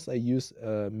because I use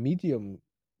a medium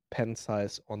pen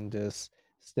size on this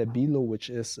Stabilo, which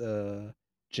is a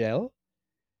gel,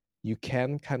 you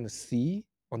can kind of see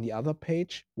on the other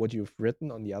page what you've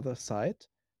written on the other side.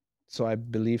 So I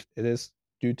believe it is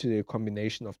due to the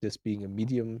combination of this being a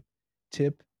medium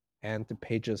tip and the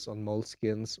pages on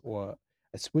Moleskines, or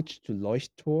I switched to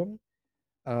Leuchtturm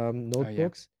Oh yeah.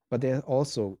 notebooks, but they're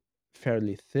also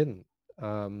fairly thin.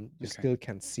 You Okay. still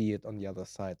can see it on the other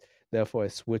side. Therefore, I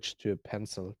switched to a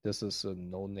pencil. This is a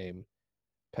no-name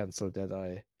pencil that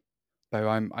I So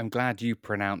I'm glad you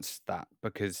pronounced that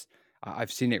because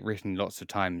I've seen it written lots of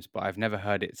times, but I've never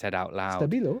heard it said out loud.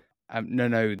 Stabilo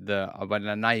No, well,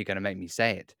 now you're going to make me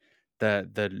say it.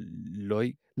 The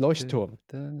Leut, Leuchtturm.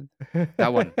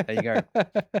 that one. There you go.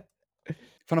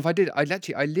 Fun if I did.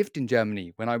 I lived in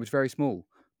Germany when I was very small.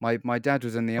 My dad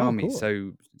was in the Oh, army, cool.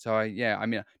 so I yeah. I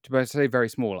mean, to say very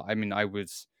small, I mean I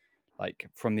was like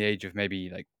from the age of maybe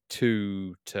like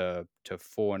 2 to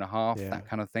 4.5, Yeah. that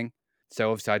kind of thing.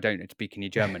 So obviously I don't speak any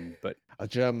German,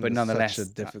 German but is such a nonetheless,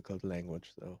 difficult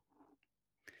language, though.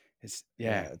 it's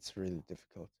Yeah, yeah, it's really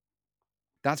difficult.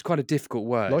 that's quite a difficult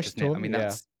word, isn't it? I Leuchtturm, mean, yeah,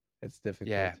 that's it's yeah,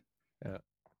 difficult. Yeah.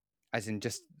 as in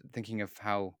just thinking of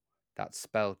how that's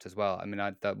spelt as well. I mean,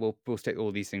 we'll stick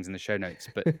all these things in the show notes,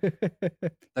 but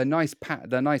they're nice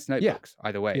Yeah, notebooks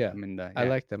either way. yeah. I mean, I yeah,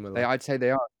 like them a lot. I'd say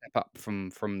they are a step up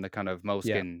from the kind of Yeah.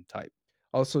 moleskin type.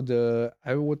 Also,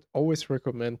 I would always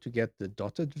recommend to get the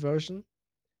dotted version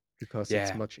because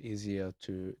it's Yeah, much easier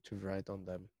to write on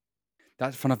them.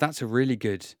 that's a really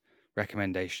good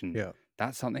recommendation. Yeah.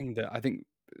 That's something that I think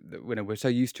that, we're so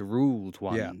used to ruled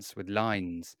Yeah. ones with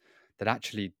lines that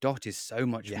actually dot is so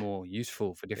much Yeah. more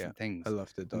useful for Yeah. different I things,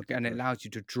 love the dotted and it version. allows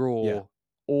you to Yeah. draw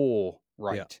or Yeah.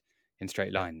 write in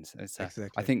straight Yeah. lines. It's I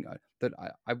Exactly. think that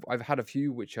I've had a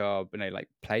few which are like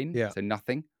plain, Yeah. so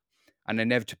nothing, and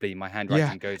inevitably my Yeah.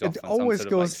 handwriting goes It off on some always sort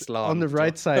of like goes on the slant or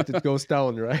right side, it goes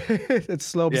down, right? It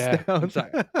slopes yeah, down.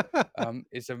 exactly.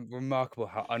 It's a remarkable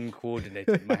how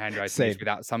uncoordinated my handwriting is Same.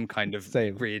 without some kind of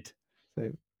Same. grid.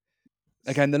 Same.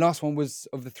 Again, the last one was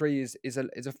of the three is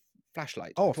a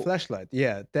flashlight. I Oh, thought. flashlight.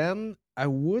 Yeah. Then I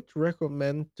would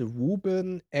recommend the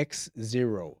Ruben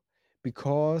X0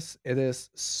 because it is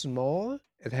small.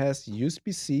 It has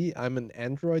USB-C. I'm an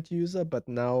Android user, but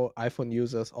now iPhone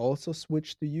users also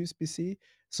switch to USB-C.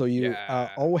 So you are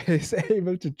Yeah. always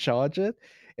able to charge it.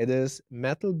 It is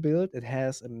metal built. It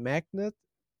has a magnet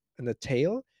and a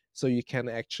tail. So you can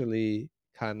actually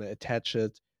kind of attach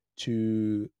it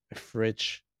to a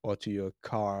fridge or to your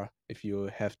car if you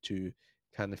have to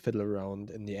kind of fiddle around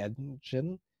in the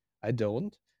engine. I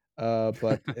don't.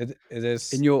 But it In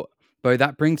is, your Bo,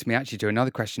 that brings me actually to another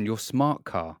question. Your smart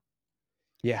car.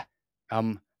 yeah,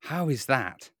 How is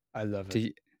that? I love Do it.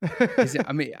 you, is it?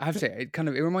 I mean, I have to say, it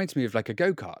reminds me of like a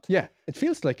go kart. Yeah, it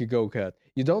feels like a go-kart.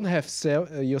 You don't have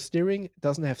your steering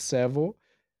doesn't have servo.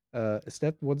 Is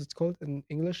that what it's called in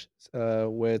English?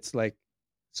 Where it's like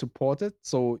supported.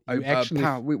 So Oh, you actually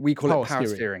power. We call it power power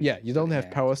steering. steering. Yeah, you don't have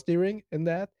Yeah. power steering in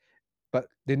that, but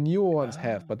the newer ones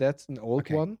have. Ah, But that's an old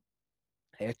okay. one.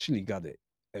 I actually got it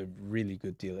a really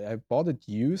good deal. I bought it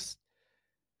used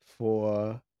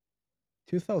for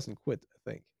 2,000 quid, I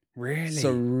think.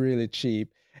 So Really? really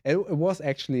cheap. It was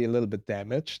actually a little bit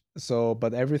damaged. So,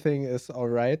 but everything is all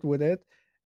right with it.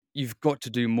 You've got to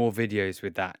do more videos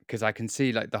with that because I can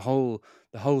see like the whole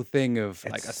thing of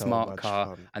It's like a so smart much car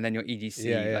fun. and then your Yeah,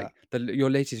 EDC, yeah, like your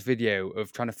latest video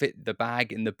of trying to fit the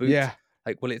bag in the boot. yeah.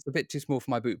 Like, well, it's a bit too small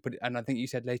for my boot, but and I think you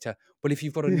said later, well, if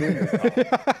you've got a normal car,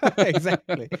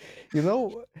 Exactly. You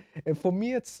know, and for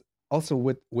me, it's also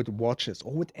with watches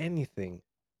or with anything.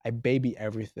 I baby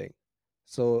everything.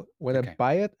 So when I okay,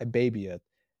 buy it, I baby it.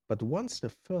 But once the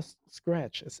first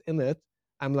scratch is in it,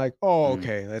 I'm like, oh, mm,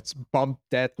 okay, let's bump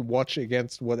that watch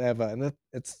against whatever. And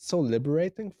it's so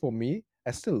liberating for me.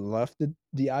 I still love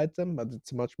the item, but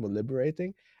it's much more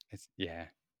liberating. it's yeah,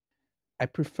 I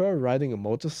prefer riding a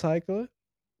motorcycle,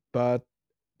 but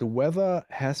the weather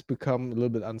has become a little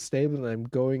bit unstable and I'm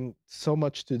going so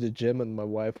much to the gym, and my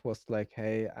wife was like,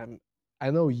 "Hey, I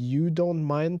know you don't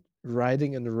mind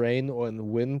riding in the rain or in the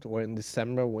wind or in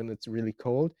December when it's really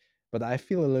cold, but I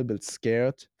feel a little bit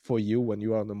scared for you when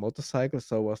you are on a motorcycle.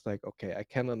 So I was like, okay, I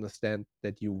can understand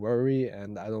that you worry,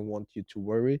 and I don't want you to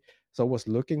worry. So I was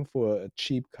looking for a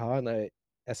cheap car, and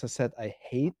as I said,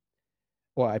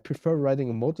 I prefer riding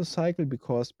a motorcycle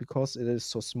because it is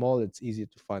so small, it's easy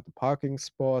to find a parking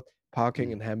spot.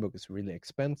 Parking in Mm. Hamburg is really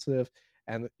expensive,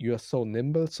 and you're so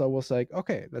nimble. So I was like,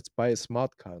 okay, let's buy a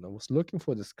smart car. And I was looking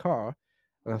for this car,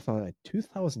 and I thought like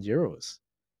 2,000 euros.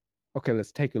 Okay,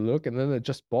 let's take a look. And then I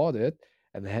just bought it,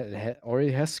 and it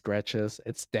already has scratches.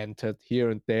 It's dented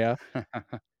here and there,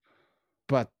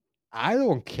 but I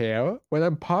don't care. When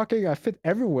I'm parking, I fit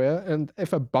everywhere. And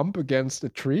if I bump against a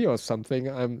tree or something,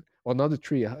 or not a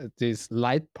tree, this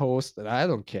light post, and I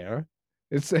don't care.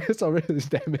 It's already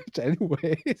damaged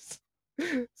anyways.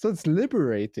 So it's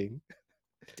liberating.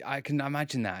 I can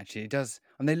imagine that actually. It does,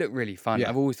 and they look really fun. Yeah.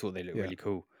 I've always thought they look Yeah. really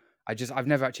cool. I've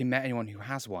never actually met anyone who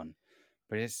has one,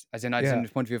 but it's as in Yeah. the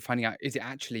point of view of finding out is it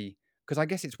actually because I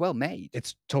guess it's well made.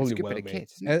 It's It's totally a good bit well of made.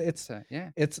 kit, isn't it? And So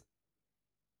yeah, it's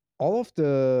all of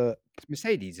the it's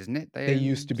Mercedes, isn't it? They they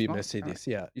used own to be Smart. Is that right? Mercedes.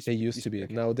 Yeah. Used They to be. used Used to to be. be.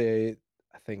 Okay. Now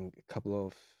I think a couple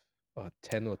of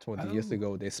 10 or 20 years Oh,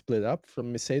 ago, they split up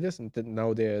from Mercedes, and then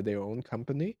now they're their own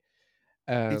company.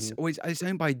 it's And always it's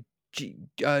owned by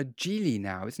Geely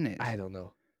now, isn't I it? don't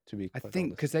know, to be I quite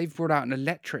think honest. because they've brought out an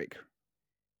electric,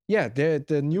 Yeah,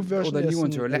 the new or version the new is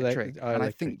ones are an electric, and I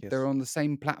electric, think they're yes. on the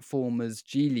same platform as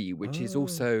Geely, which is Oh,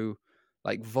 also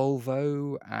like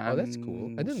Volvo oh, that's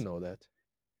cool. I didn't know that.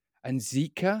 and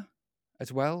Zeekr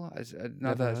as well as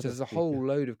Never another. heard So of there's a whole Zika.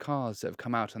 load of cars that have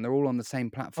come out, and they're all on the same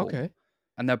platform, Okay.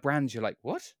 and they're brands. You're like,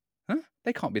 what? Huh?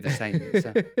 They can't be the same.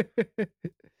 So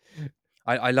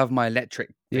I love my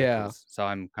electric Yeah, vehicles, so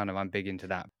I'm big into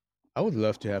that. I would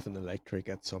love to have an electric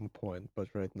at some point,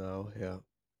 but right now, yeah.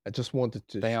 I just wanted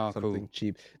to They are something cool.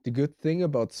 cheap. The good thing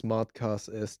about smart cars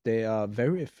is they are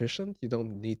very efficient. You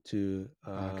don't need to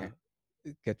Okay.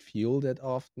 get fuel that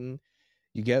often.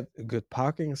 You get good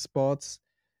parking spots.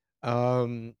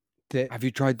 Um, the Have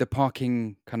you tried the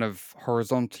parking kind of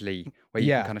horizontally where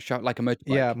you can yeah, kind of like a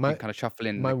yeah. motorbike? You kind of shuffle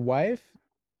in My the. wife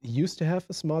used to have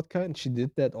a smart car, and she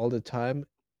did that all the time.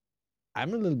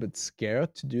 I'm a little bit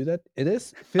scared to do that. It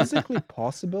is physically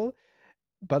possible,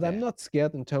 but I'm Yeah, not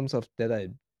scared in terms of that I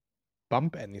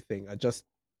bump anything. I just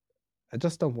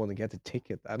don't want to get a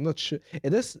ticket. I'm not sure.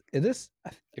 It is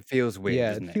it feels weird,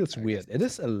 yeah, it doesn't it? feels I guess weird. It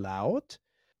it's is allowed,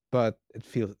 but it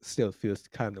feels still feels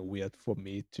kind of weird for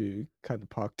me to kind of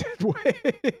park that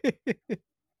way.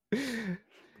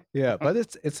 Yeah, but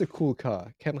it's a cool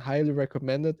car. Can highly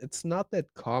recommend it. It's not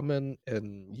that common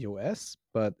in US,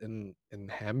 but in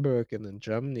Hamburg and in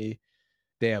Germany,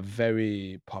 they are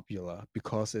very popular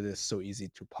because it is so easy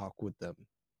to park with them.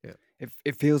 Yeah.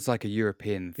 it feels like a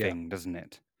European Yeah. thing, doesn't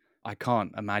it? I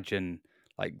can't imagine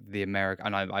like the American,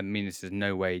 and I mean this is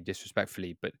no way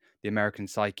disrespectfully, but the American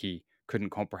psyche couldn't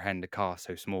comprehend a car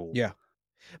so small. Yeah.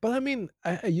 But I mean,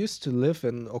 I used to live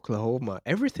in Oklahoma.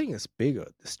 Everything is bigger.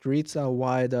 The streets are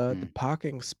wider, the Mm.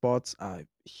 parking spots are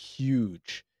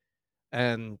huge.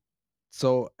 And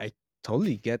so I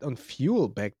totally get on fuel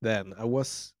back then. I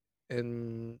was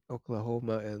in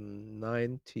Oklahoma in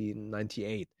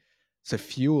 1998. So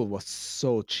fuel was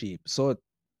so cheap. So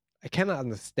I cannot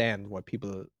understand why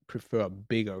people prefer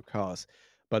bigger cars.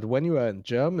 But when you are in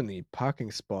Germany,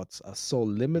 parking spots are so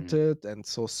Mm. limited and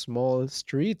so small.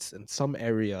 Streets in some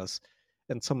areas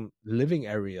and some living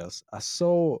areas are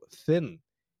so thin.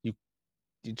 You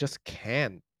you just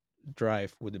can't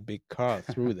drive with a big car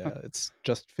through there. It's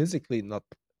just physically not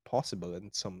possible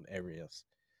in some areas.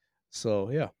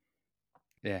 So yeah.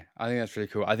 Yeah, I think that's really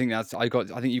cool. I think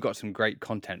you got some great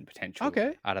content potential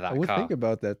Okay. out of I that would think car.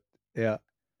 about that. Yeah.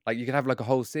 Like you could have like a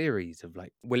whole series of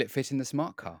like, will it fit in the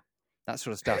smart car? That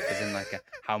sort of stuff. As in like,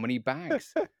 how many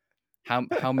bags?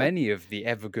 How many of the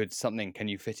ever good something can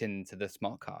you fit into the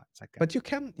smart car? It's like But you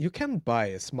can buy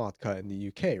a smart car in the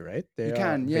UK, right? They you are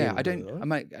can, yeah. I available, don't. or? I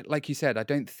might, like you said, I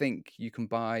don't think you can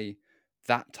buy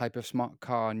that type of smart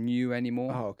car new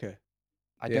anymore. Oh, okay.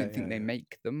 I Yeah, don't think yeah, they yeah.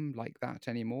 make them like that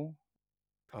anymore.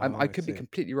 Oh, I I could be see.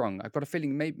 completely wrong. I've got a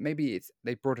feeling maybe it's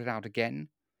they brought it out again,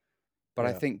 but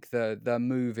I Yeah. think the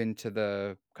move into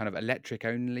the kind of electric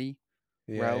only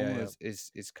Yeah, yeah, realm yeah.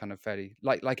 is kind of fairly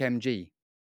like MG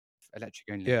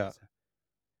electric only. Yeah. So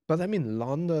But I mean,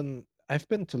 London, I've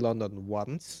been to London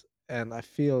once, and I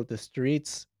feel the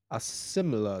streets are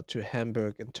similar to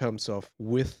Hamburg in terms of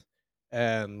width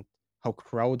and how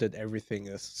crowded everything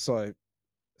is. So a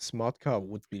smart car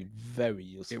would be very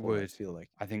it useful, I would, feel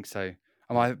like. I think so.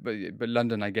 Yeah. But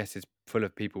London, I guess, is full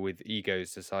of people with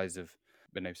egos the size of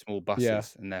small Yeah.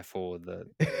 buses, and therefore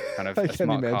the kind of I a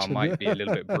can smart car imagine. might be a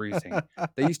little bit bruising.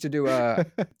 They used to do a,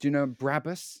 do you know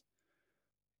Brabus?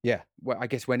 Yeah. Well, I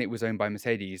guess when it was owned by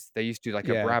Mercedes, they used to do like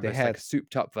a Yeah. They Brabus, like had. a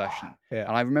souped up version. Yeah.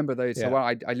 And I remember those. So Yeah. well,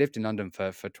 I lived in London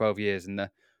for 12 years, and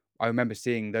I remember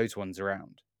seeing those ones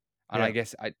around. And I Yeah.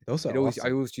 guess Those are I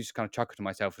awesome. always used to kind of chuckle to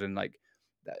myself and like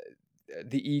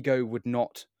the ego would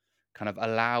not kind of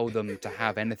allow them to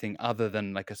have anything other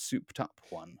than like a souped up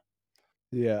one.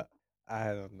 Yeah.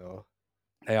 I don't know.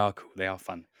 They are cool. They are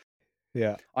fun.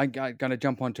 Yeah. I'm going to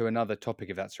jump onto another topic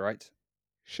if that's all right.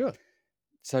 Sure.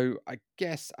 So I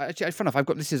guess actually, fun enough, I've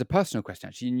got this is a personal question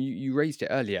actually. And you raised it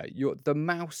earlier. The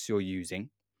mouse you're using.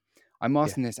 I'm Yeah.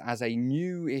 asking this as a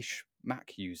new-ish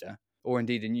Mac user, or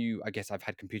indeed a new. I guess I've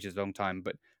had computers a long time,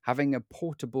 but having a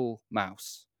portable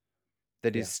mouse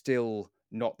that is Yeah. still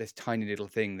not this tiny little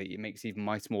thing that it makes even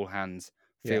my small hands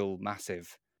Yeah. feel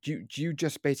massive. Do you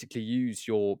just basically use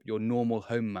your normal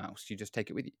home mouse? You just take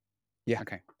it with you? Yeah.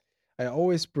 Okay. I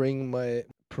always bring my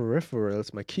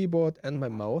peripherals, my keyboard and my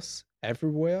mouse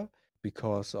everywhere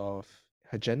because of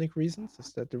hygienic reasons.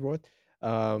 Is that the word?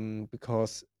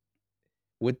 Because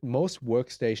with most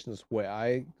workstations where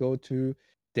I go to,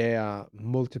 there are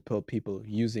multiple people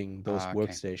using those Ah, okay.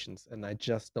 workstations, and I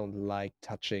just don't like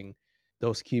touching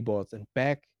those keyboards. And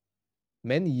back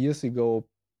many years ago,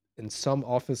 in some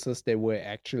offices, they were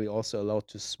actually also allowed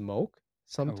to smoke Oh,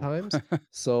 sometimes.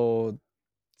 So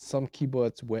some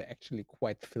keyboards were actually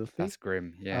quite filthy. that's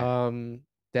grim. Yeah. Um,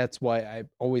 that's why I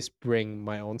always bring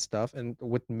my own stuff. And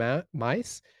with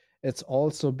mice, it's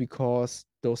also because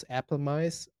those Apple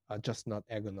mice are just not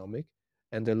ergonomic.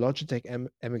 And the Logitech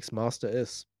MX Master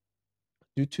is,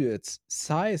 due to its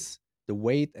size, the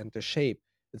weight, and the shape,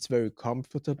 it's very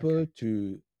comfortable Okay.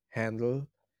 to handle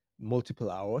multiple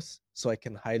hours. So I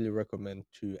can highly recommend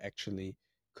to actually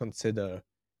consider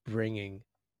bringing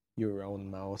your own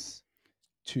mouse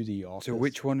to the So office.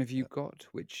 which one have you got?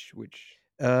 Which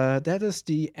That is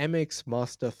the MX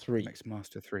Master 3. MX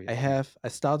Master 3? Okay. I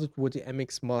started with the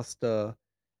MX Master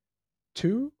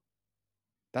 2.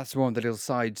 That's the one with the little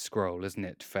side scroll, isn't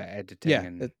it, for editing Yeah,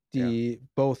 and yeah. the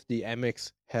both the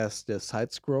MX has the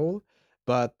side scroll,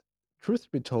 but truth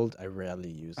be told, I rarely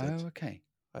use Oh, it. okay.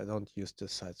 I don't use the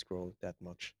side scroll that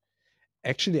much.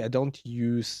 Actually, I don't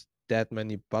use that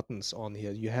many buttons on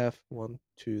here. You have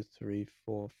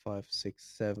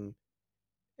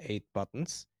 8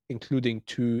 buttons, including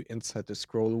 2 inside the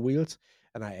scroll wheels,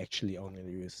 and I actually only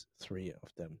use 3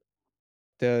 of them.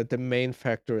 The main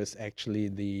factor is actually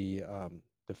the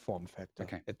form factor.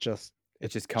 Okay. It It's just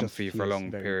just comfy for a feels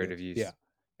long very period good. of Yeah, use.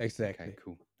 Okay, exactly.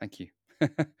 cool. Thank you.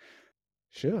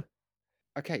 Sure.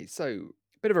 Okay, so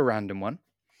bit of a random one,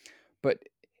 but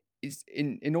is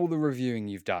in all the reviewing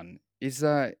you've done, is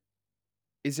there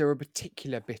a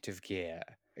particular bit of gear?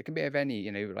 It can be of any,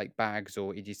 like bags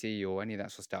or EDC or any of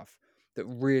that sort of stuff that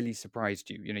really surprised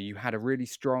you. You had a really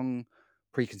strong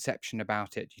preconception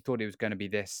about it. You thought it was going to be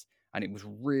this, and it was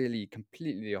really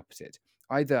completely the opposite.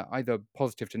 Either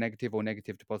positive to negative or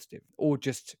negative to positive, or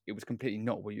just it was completely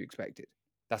not what you expected.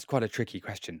 That's quite a tricky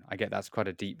question. I get that's quite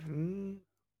a deep. Mm,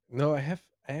 no, I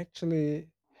actually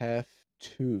have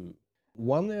 2.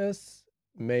 One is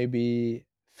maybe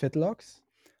fitlocks.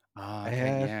 Ah, I okay,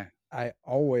 have yeah. I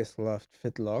always loved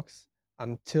fitlocks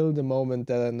until the moment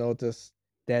that I noticed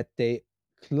that they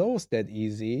close that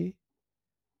easy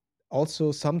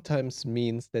also sometimes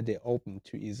means that they open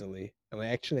too easily. And I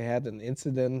actually had an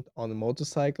incident on a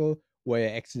motorcycle where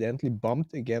I accidentally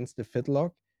bumped against the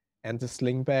fitlock and the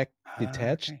slingback Ah,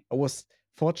 detached. okay. I was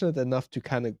fortunate enough to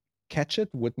kind of catch it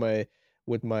with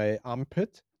my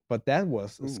armpit, but that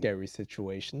was a Ooh. scary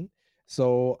situation.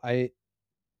 So I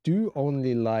do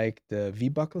only like the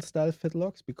V-buckle style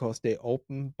fitlocks because they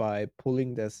open by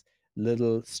pulling this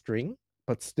little string,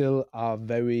 but still are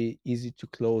very easy to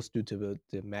close due to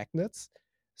the magnets.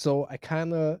 So I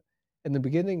kind of, in the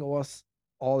beginning, was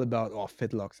all about, oh,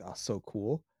 fitlocks are so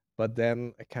cool. But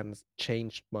then I kind of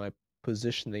changed my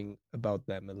positioning about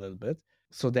them a little bit.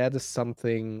 So that is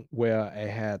something where I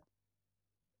had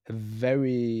a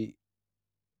very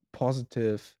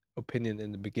positive opinion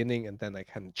in the beginning, and then I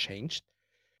kind of changed.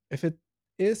 If it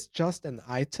is just an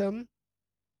item,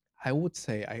 I would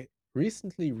say I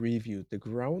recently reviewed the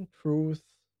Ground Truth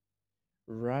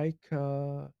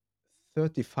Rika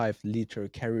 35-liter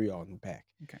carry-on bag.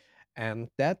 Okay. And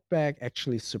that bag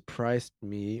actually surprised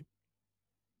me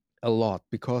a lot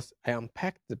because I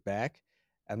unpacked the bag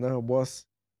and I was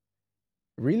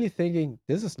really thinking,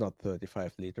 this is not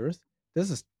 35 liters. This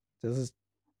is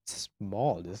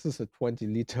small. This is a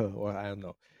 20-liter, or I don't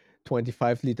know,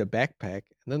 25-liter backpack.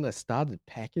 And then I started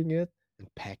packing it and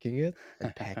packing it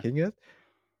and packing it.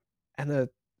 And it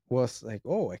was like,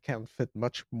 oh, I can't fit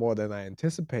much more than I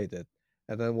anticipated.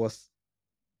 And then was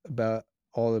about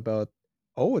all about,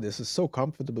 oh, this is so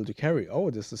comfortable to carry. Oh,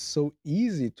 this is so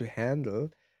easy to handle.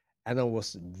 And I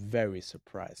was very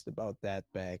surprised about that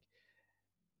bag.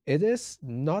 It is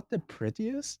not the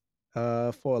prettiest.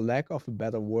 For lack of a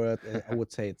better word, I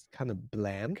would say it's kind of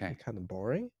bland and Okay. kind of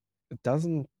boring. It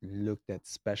doesn't look that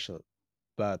special,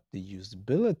 but the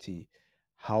usability,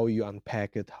 how you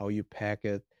unpack it, how you pack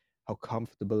it, how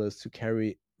comfortable it is to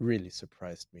carry, really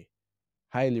surprised me.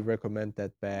 Highly recommend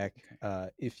that bag Okay.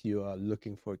 if you are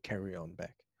looking for a carry-on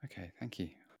bag. Okay. Thank you.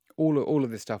 All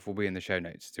of this stuff will be in the show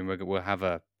notes, and we'll have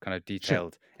a kind of Sure.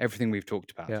 detailed everything we've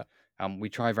talked about. Yeah. We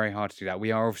try very hard to do that.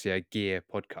 We are obviously a gear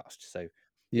podcast, so if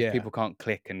Yeah. people can't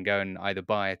click and go and either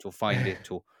buy it or find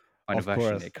it or find a Of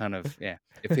version, course. it kind of it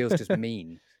feels just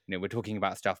mean. We're talking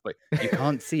about stuff, but you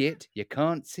can't see it. You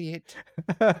can't see it.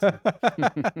 So.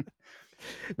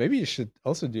 Maybe you should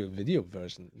also do a video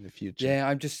version in the future.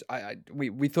 Yeah,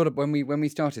 we thought of, when we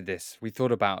started this, we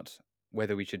thought about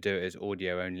whether we should do it as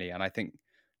audio only, and I think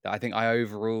I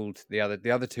overruled the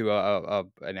other two are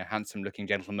handsome looking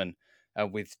gentlemen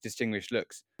with distinguished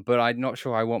looks, but I'm not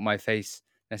sure I want my face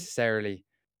necessarily.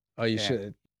 Oh, you Yeah,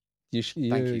 should. You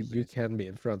thank you. you can be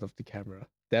in front of the camera.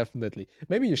 Definitely.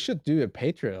 Maybe you should do a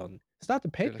Patreon. Start a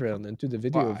Do like Patreon and do the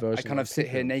video well, I version kind on of sit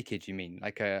here Patreon. naked. You mean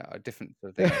like a different sort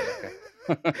of thing,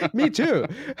 like Me a too.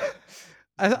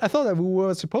 I thought that we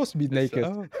were supposed to be this? naked.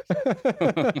 Oh,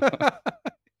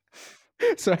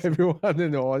 So everyone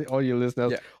and all your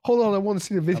listeners, yeah. hold on, I want to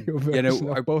see the video version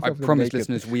of both I of them promise naked.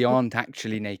 listeners, we aren't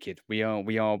actually naked. We are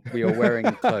wearing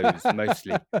clothes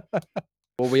mostly.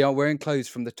 Well, we are wearing clothes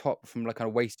from the top, from like kind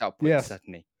of waist upwards, Yes.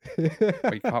 certainly.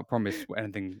 We can't promise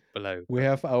anything below. We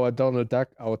have our Donald Duck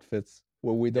outfits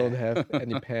where we don't Yeah. have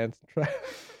any pants.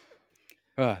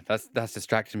 That's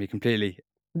distracting me completely.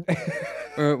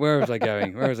 Where was I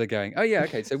going? Where was I going? Oh yeah,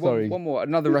 okay. So Sorry. one more,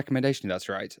 another recommendation. That's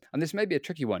right. And this may be a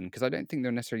tricky one because I don't think there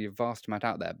are necessarily a vast amount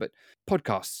out there. But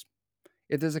podcasts,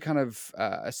 if there's a kind of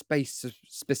a space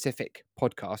specific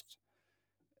podcast,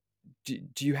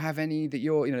 do you have any that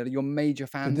you're major In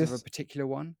fans of a this particular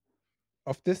one?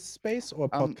 of this space or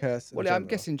podcast in Well, I'm general?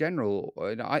 guessing general,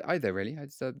 either really.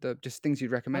 It's the just things you'd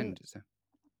Um, recommend. So.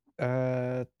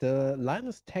 the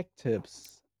Linus Tech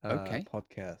Tips Okay.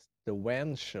 podcast, the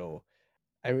WAN show.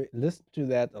 I listen to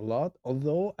that a lot,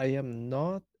 although I am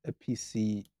not a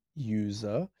PC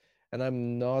user and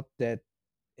I'm not that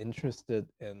interested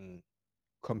in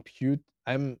compute.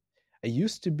 I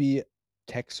used to be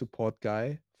tech support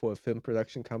guy for a film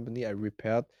production company. I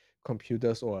repaired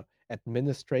computers or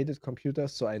administrated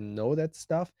computers, so I know that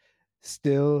stuff.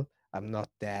 Still, I'm not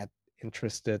that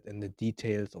interested in the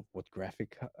details of what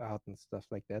graphic art and stuff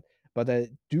like that. But I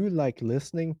do like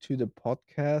listening to the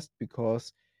podcast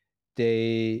because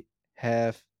they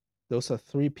have those are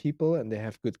three people and they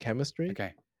have good chemistry.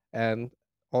 Okay. And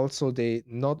also they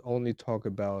not only talk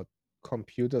about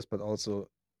computers but also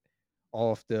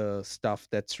all of the stuff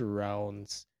that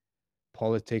surrounds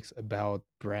politics about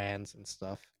brands and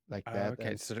stuff like that. Okay.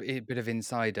 And It's sort of a bit of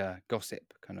insider gossip,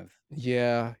 kind of.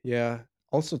 yeah,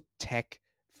 also tech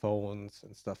phones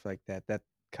and stuff like that. That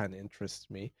kind of interests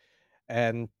me.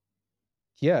 And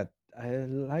yeah, I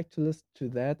like to listen to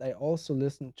that. I also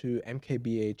listen to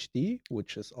MKBHD,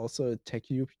 which is also a tech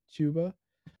YouTuber.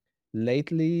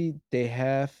 Lately, they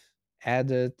have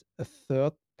added a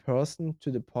third person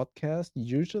to the podcast.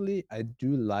 Usually, I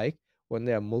do like when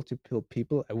there are multiple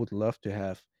people. I would love to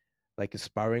have like a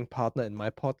sparring partner in my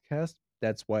podcast.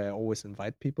 That's why I always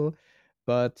invite people.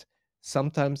 But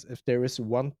sometimes, if there is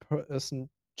one person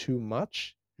too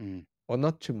much, Mm. or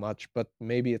not too much, but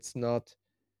maybe it's not.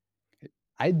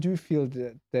 I do feel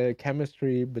that the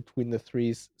chemistry between the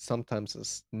threes sometimes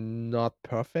is not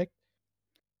perfect.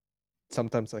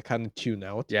 Sometimes I kind of tune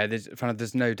out. Yeah,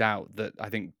 there's no doubt that I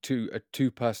think a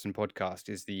two-person podcast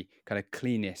is the kind of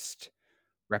cleanest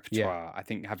Yeah, repertoire. I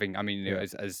think having, I mean, yeah,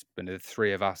 as the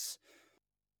three of us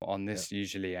on yeah, this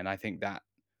usually, and I think that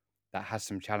has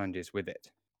some challenges with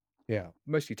it. yeah,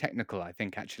 Mostly technical, I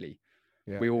think. Actually,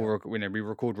 yeah, we all yeah, we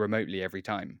record remotely every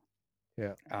time,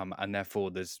 yeah. and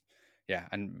therefore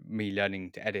and me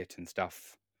learning to edit and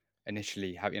stuff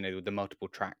initially, have the multiple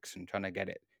tracks and trying to get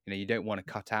it. You don't want to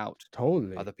cut out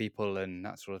Totally. other people and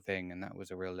that sort of thing, and that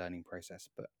was a real learning process.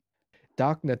 But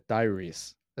Darknet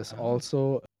Diaries is oh,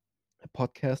 also a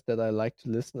podcast that I like to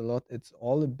listen a lot. It's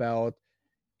all about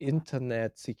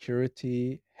internet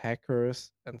security,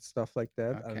 hackers, and stuff like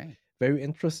that. I'm okay, very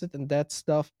interested in that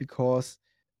stuff because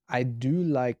I do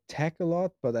like tech a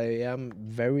lot, but I am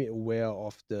very aware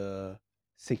of the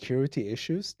security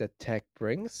issues that tech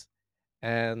brings.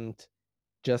 And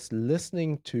just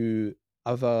listening to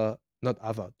not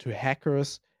other, to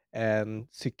hackers and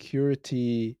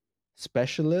security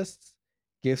specialists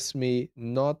gives me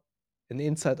not an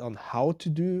insight on how to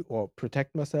do or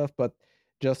protect myself, but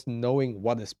just knowing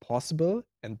what is possible,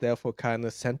 and therefore kind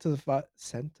of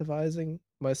incentivizing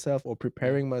myself or Yeah.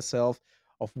 preparing myself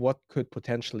of what could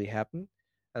potentially happen.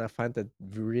 And I find that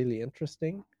really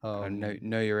interesting. Kind of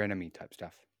know your enemy type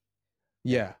stuff.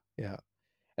 Yeah. Yeah.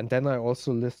 And then I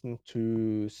also listen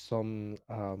to some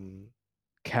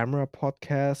camera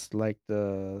podcasts like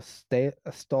the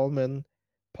Stallman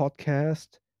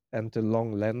podcast and the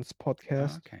Long Lens Oh,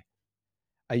 podcast. okay.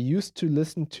 I used to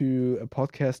listen to a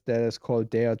podcast that is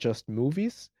called They Are Just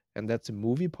Movies, and that's a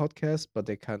movie podcast, but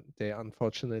they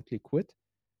unfortunately quit.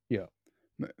 Yeah.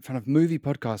 Kind of movie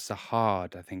podcasts are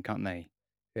hard, I think, aren't they?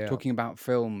 Yeah. Talking about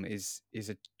film is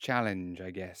a challenge,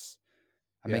 I guess,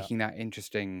 and Yeah. making that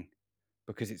interesting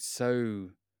because it's so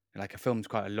like a film's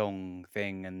quite a long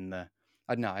thing, and I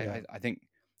don't know. Yeah. I think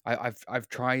I've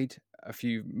tried a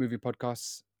few movie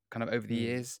podcasts kind of over the Mm.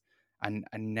 years, and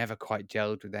never quite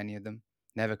gelled with any of them.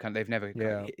 They've never quite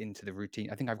Yeah. hit into the routine.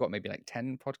 I think I've got maybe like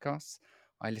 10 podcasts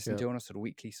I listen Yeah. to on a sort of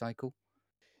weekly cycle.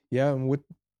 Yeah. And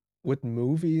with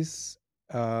movies,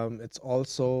 it's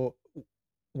also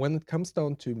when it comes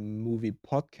down to movie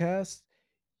podcasts,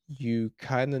 you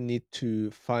kind of need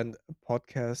to find a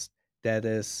podcast that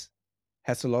has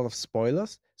a lot of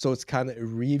spoilers. So it's kind of a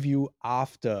review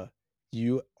after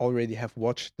you already have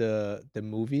watched the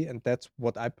movie, and that's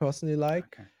what I personally like.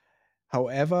 Okay.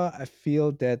 However, I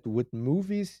feel that with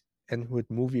movies and with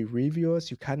movie reviewers,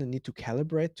 you kind of need to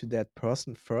calibrate to that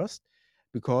person first,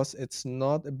 because it's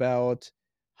not about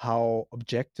how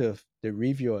objective the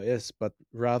reviewer is, but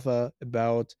rather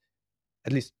about,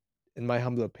 at least in my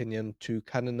humble opinion, to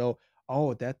kind of know,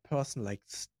 oh, that person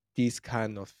likes these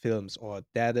kind of films, or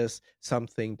that is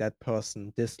something that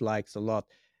person dislikes a lot.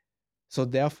 So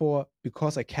therefore,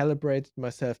 because I calibrated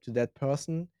myself to that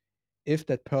person, if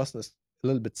that person is a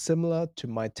little bit similar to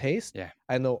my taste, Yeah.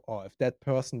 I know, oh, if that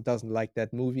person doesn't like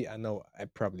that movie, I know I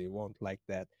probably won't like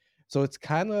that. So it's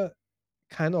kind of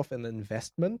an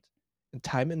investment, a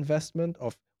time investment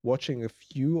of watching a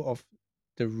few of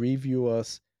the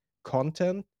reviewers'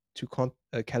 content to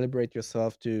calibrate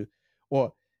yourself to,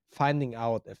 or finding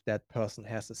out if that person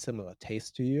has a similar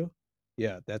taste to you.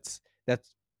 Yeah, that's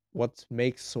what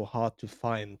makes so hard to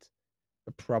find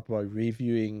a proper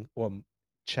reviewing or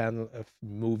channel of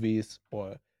movies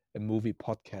or a movie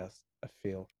podcast, I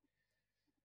feel.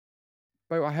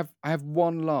 Bo, I have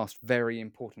one last very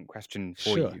important question for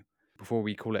Sure. you before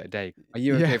we call it a day. Are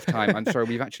you Yeah. okay for time? I'm sorry,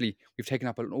 we've taken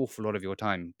up an awful lot of your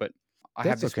time, but I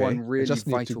have That's this one okay. I really just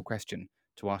need to. vital question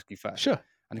to ask you first. Sure.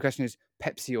 And the question is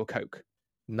Pepsi or Coke?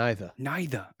 Neither.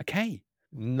 Neither. Okay.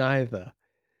 Neither.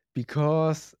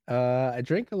 Because I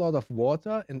drink a lot of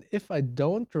water, and if I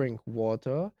don't drink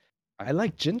water, I, I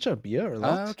like ginger beer a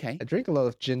lot. okay. I drink a lot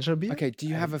of ginger beer. Okay. Do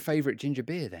you have a favorite ginger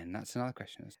beer then? That's another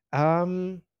question.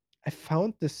 Um, I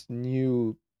found this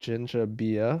new ginger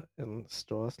beer in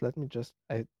stores.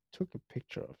 I took a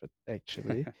picture of it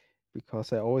actually,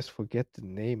 because I always forget the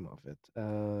name of it.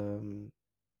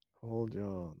 Hold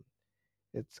on.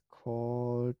 It's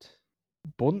called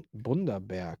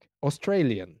Bundaberg,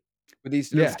 Australian. With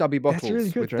these little Yeah, stubby that's really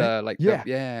bottles good, with right? the Yeah,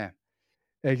 yeah.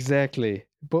 exactly.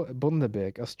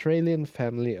 Bundaberg, Australian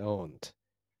family owned.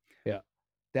 Yeah,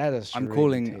 that is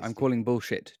really I'm tasty. calling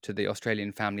bullshit to the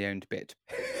Australian family owned bit.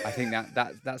 I think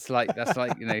that's like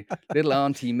little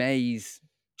Auntie May's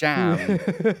jam.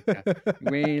 Yeah.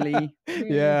 Really, really.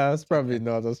 Yeah, it's It's like probably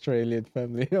not Australian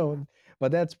family owned,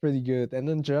 but that's pretty good. And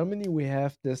in Germany, we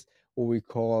have this what we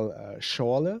call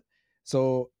Schorle.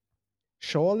 So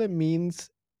Schorle means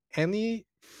any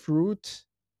fruit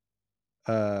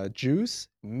juice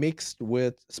mixed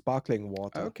with sparkling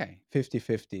water, okay,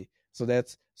 50-50.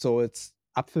 So it's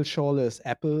Apfelschorle is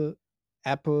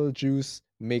apple juice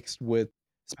mixed with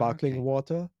sparkling okay.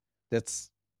 water. That's,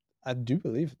 I do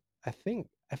believe, I think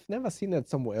I've never seen that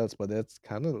somewhere else, but that's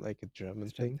kind of like a German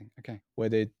That's German thing thing. Okay,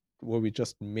 where we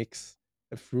just mix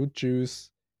a fruit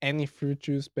juice, any fruit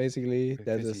juice basically, with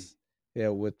that fizzy. is, yeah,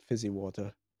 with fizzy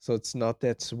water. So it's not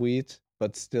that sweet,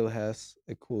 but still has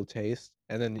a cool taste.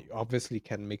 And then you obviously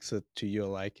can mix it to your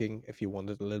liking if you want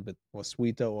it a little bit more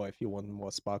sweeter or if you want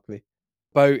more sparkly.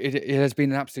 Bo, it has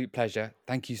been an absolute pleasure.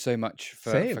 Thank you so much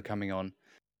for Same. coming on.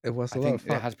 It was I a lot of think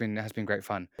fun. it has been great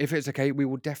fun. If it's okay, we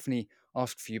will definitely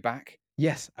ask for you back.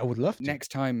 Yes, I would love to. Next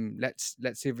time, let's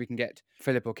see if we can get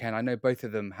Philip or Ken. I know both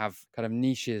of them have kind of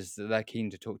niches that they're keen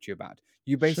to talk to you about.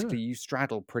 Sure. You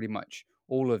straddle pretty much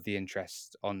all of the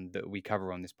interests on that we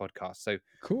cover on this podcast. So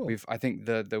Cool. I think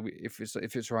if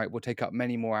it's all right, we'll take up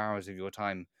many more hours of your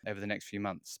time over the next few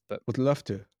months. But Would love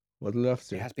to. Would love It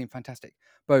to. has been fantastic.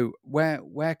 Bo,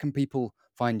 where can people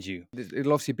find you?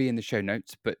 It'll obviously be in the show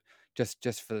notes, but just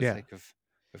for the Yeah. sake of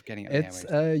getting up the It's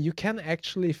airwaves. you can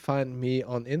actually find me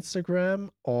on Instagram,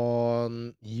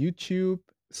 on YouTube.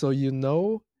 So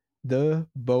the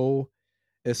Bo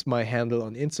is my handle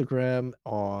on Instagram,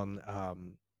 on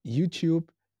YouTube,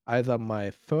 either my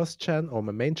first channel or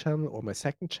my main channel or my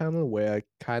second channel, where I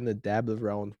kind of dabble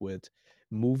around with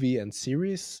movie and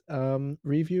series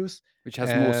reviews. Which has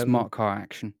more And smart car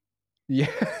action. yeah.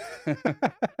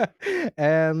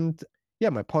 And yeah,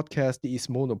 my podcast, the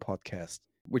Ismono podcast.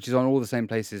 Which is on all the same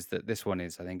places that this one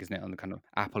is, I think, isn't it? On the kind of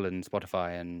Apple and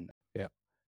Spotify and Yeah.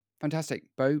 fantastic.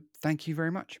 Bo, thank you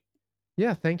very much.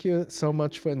 Yeah, thank you so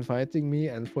much for inviting me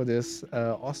and for this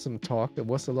awesome talk. It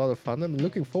was a lot of fun. I'm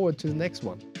looking forward to the next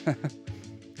one.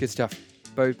 Good stuff.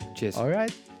 Bo, cheers. All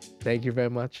right. Thank you very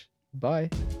much. Bye.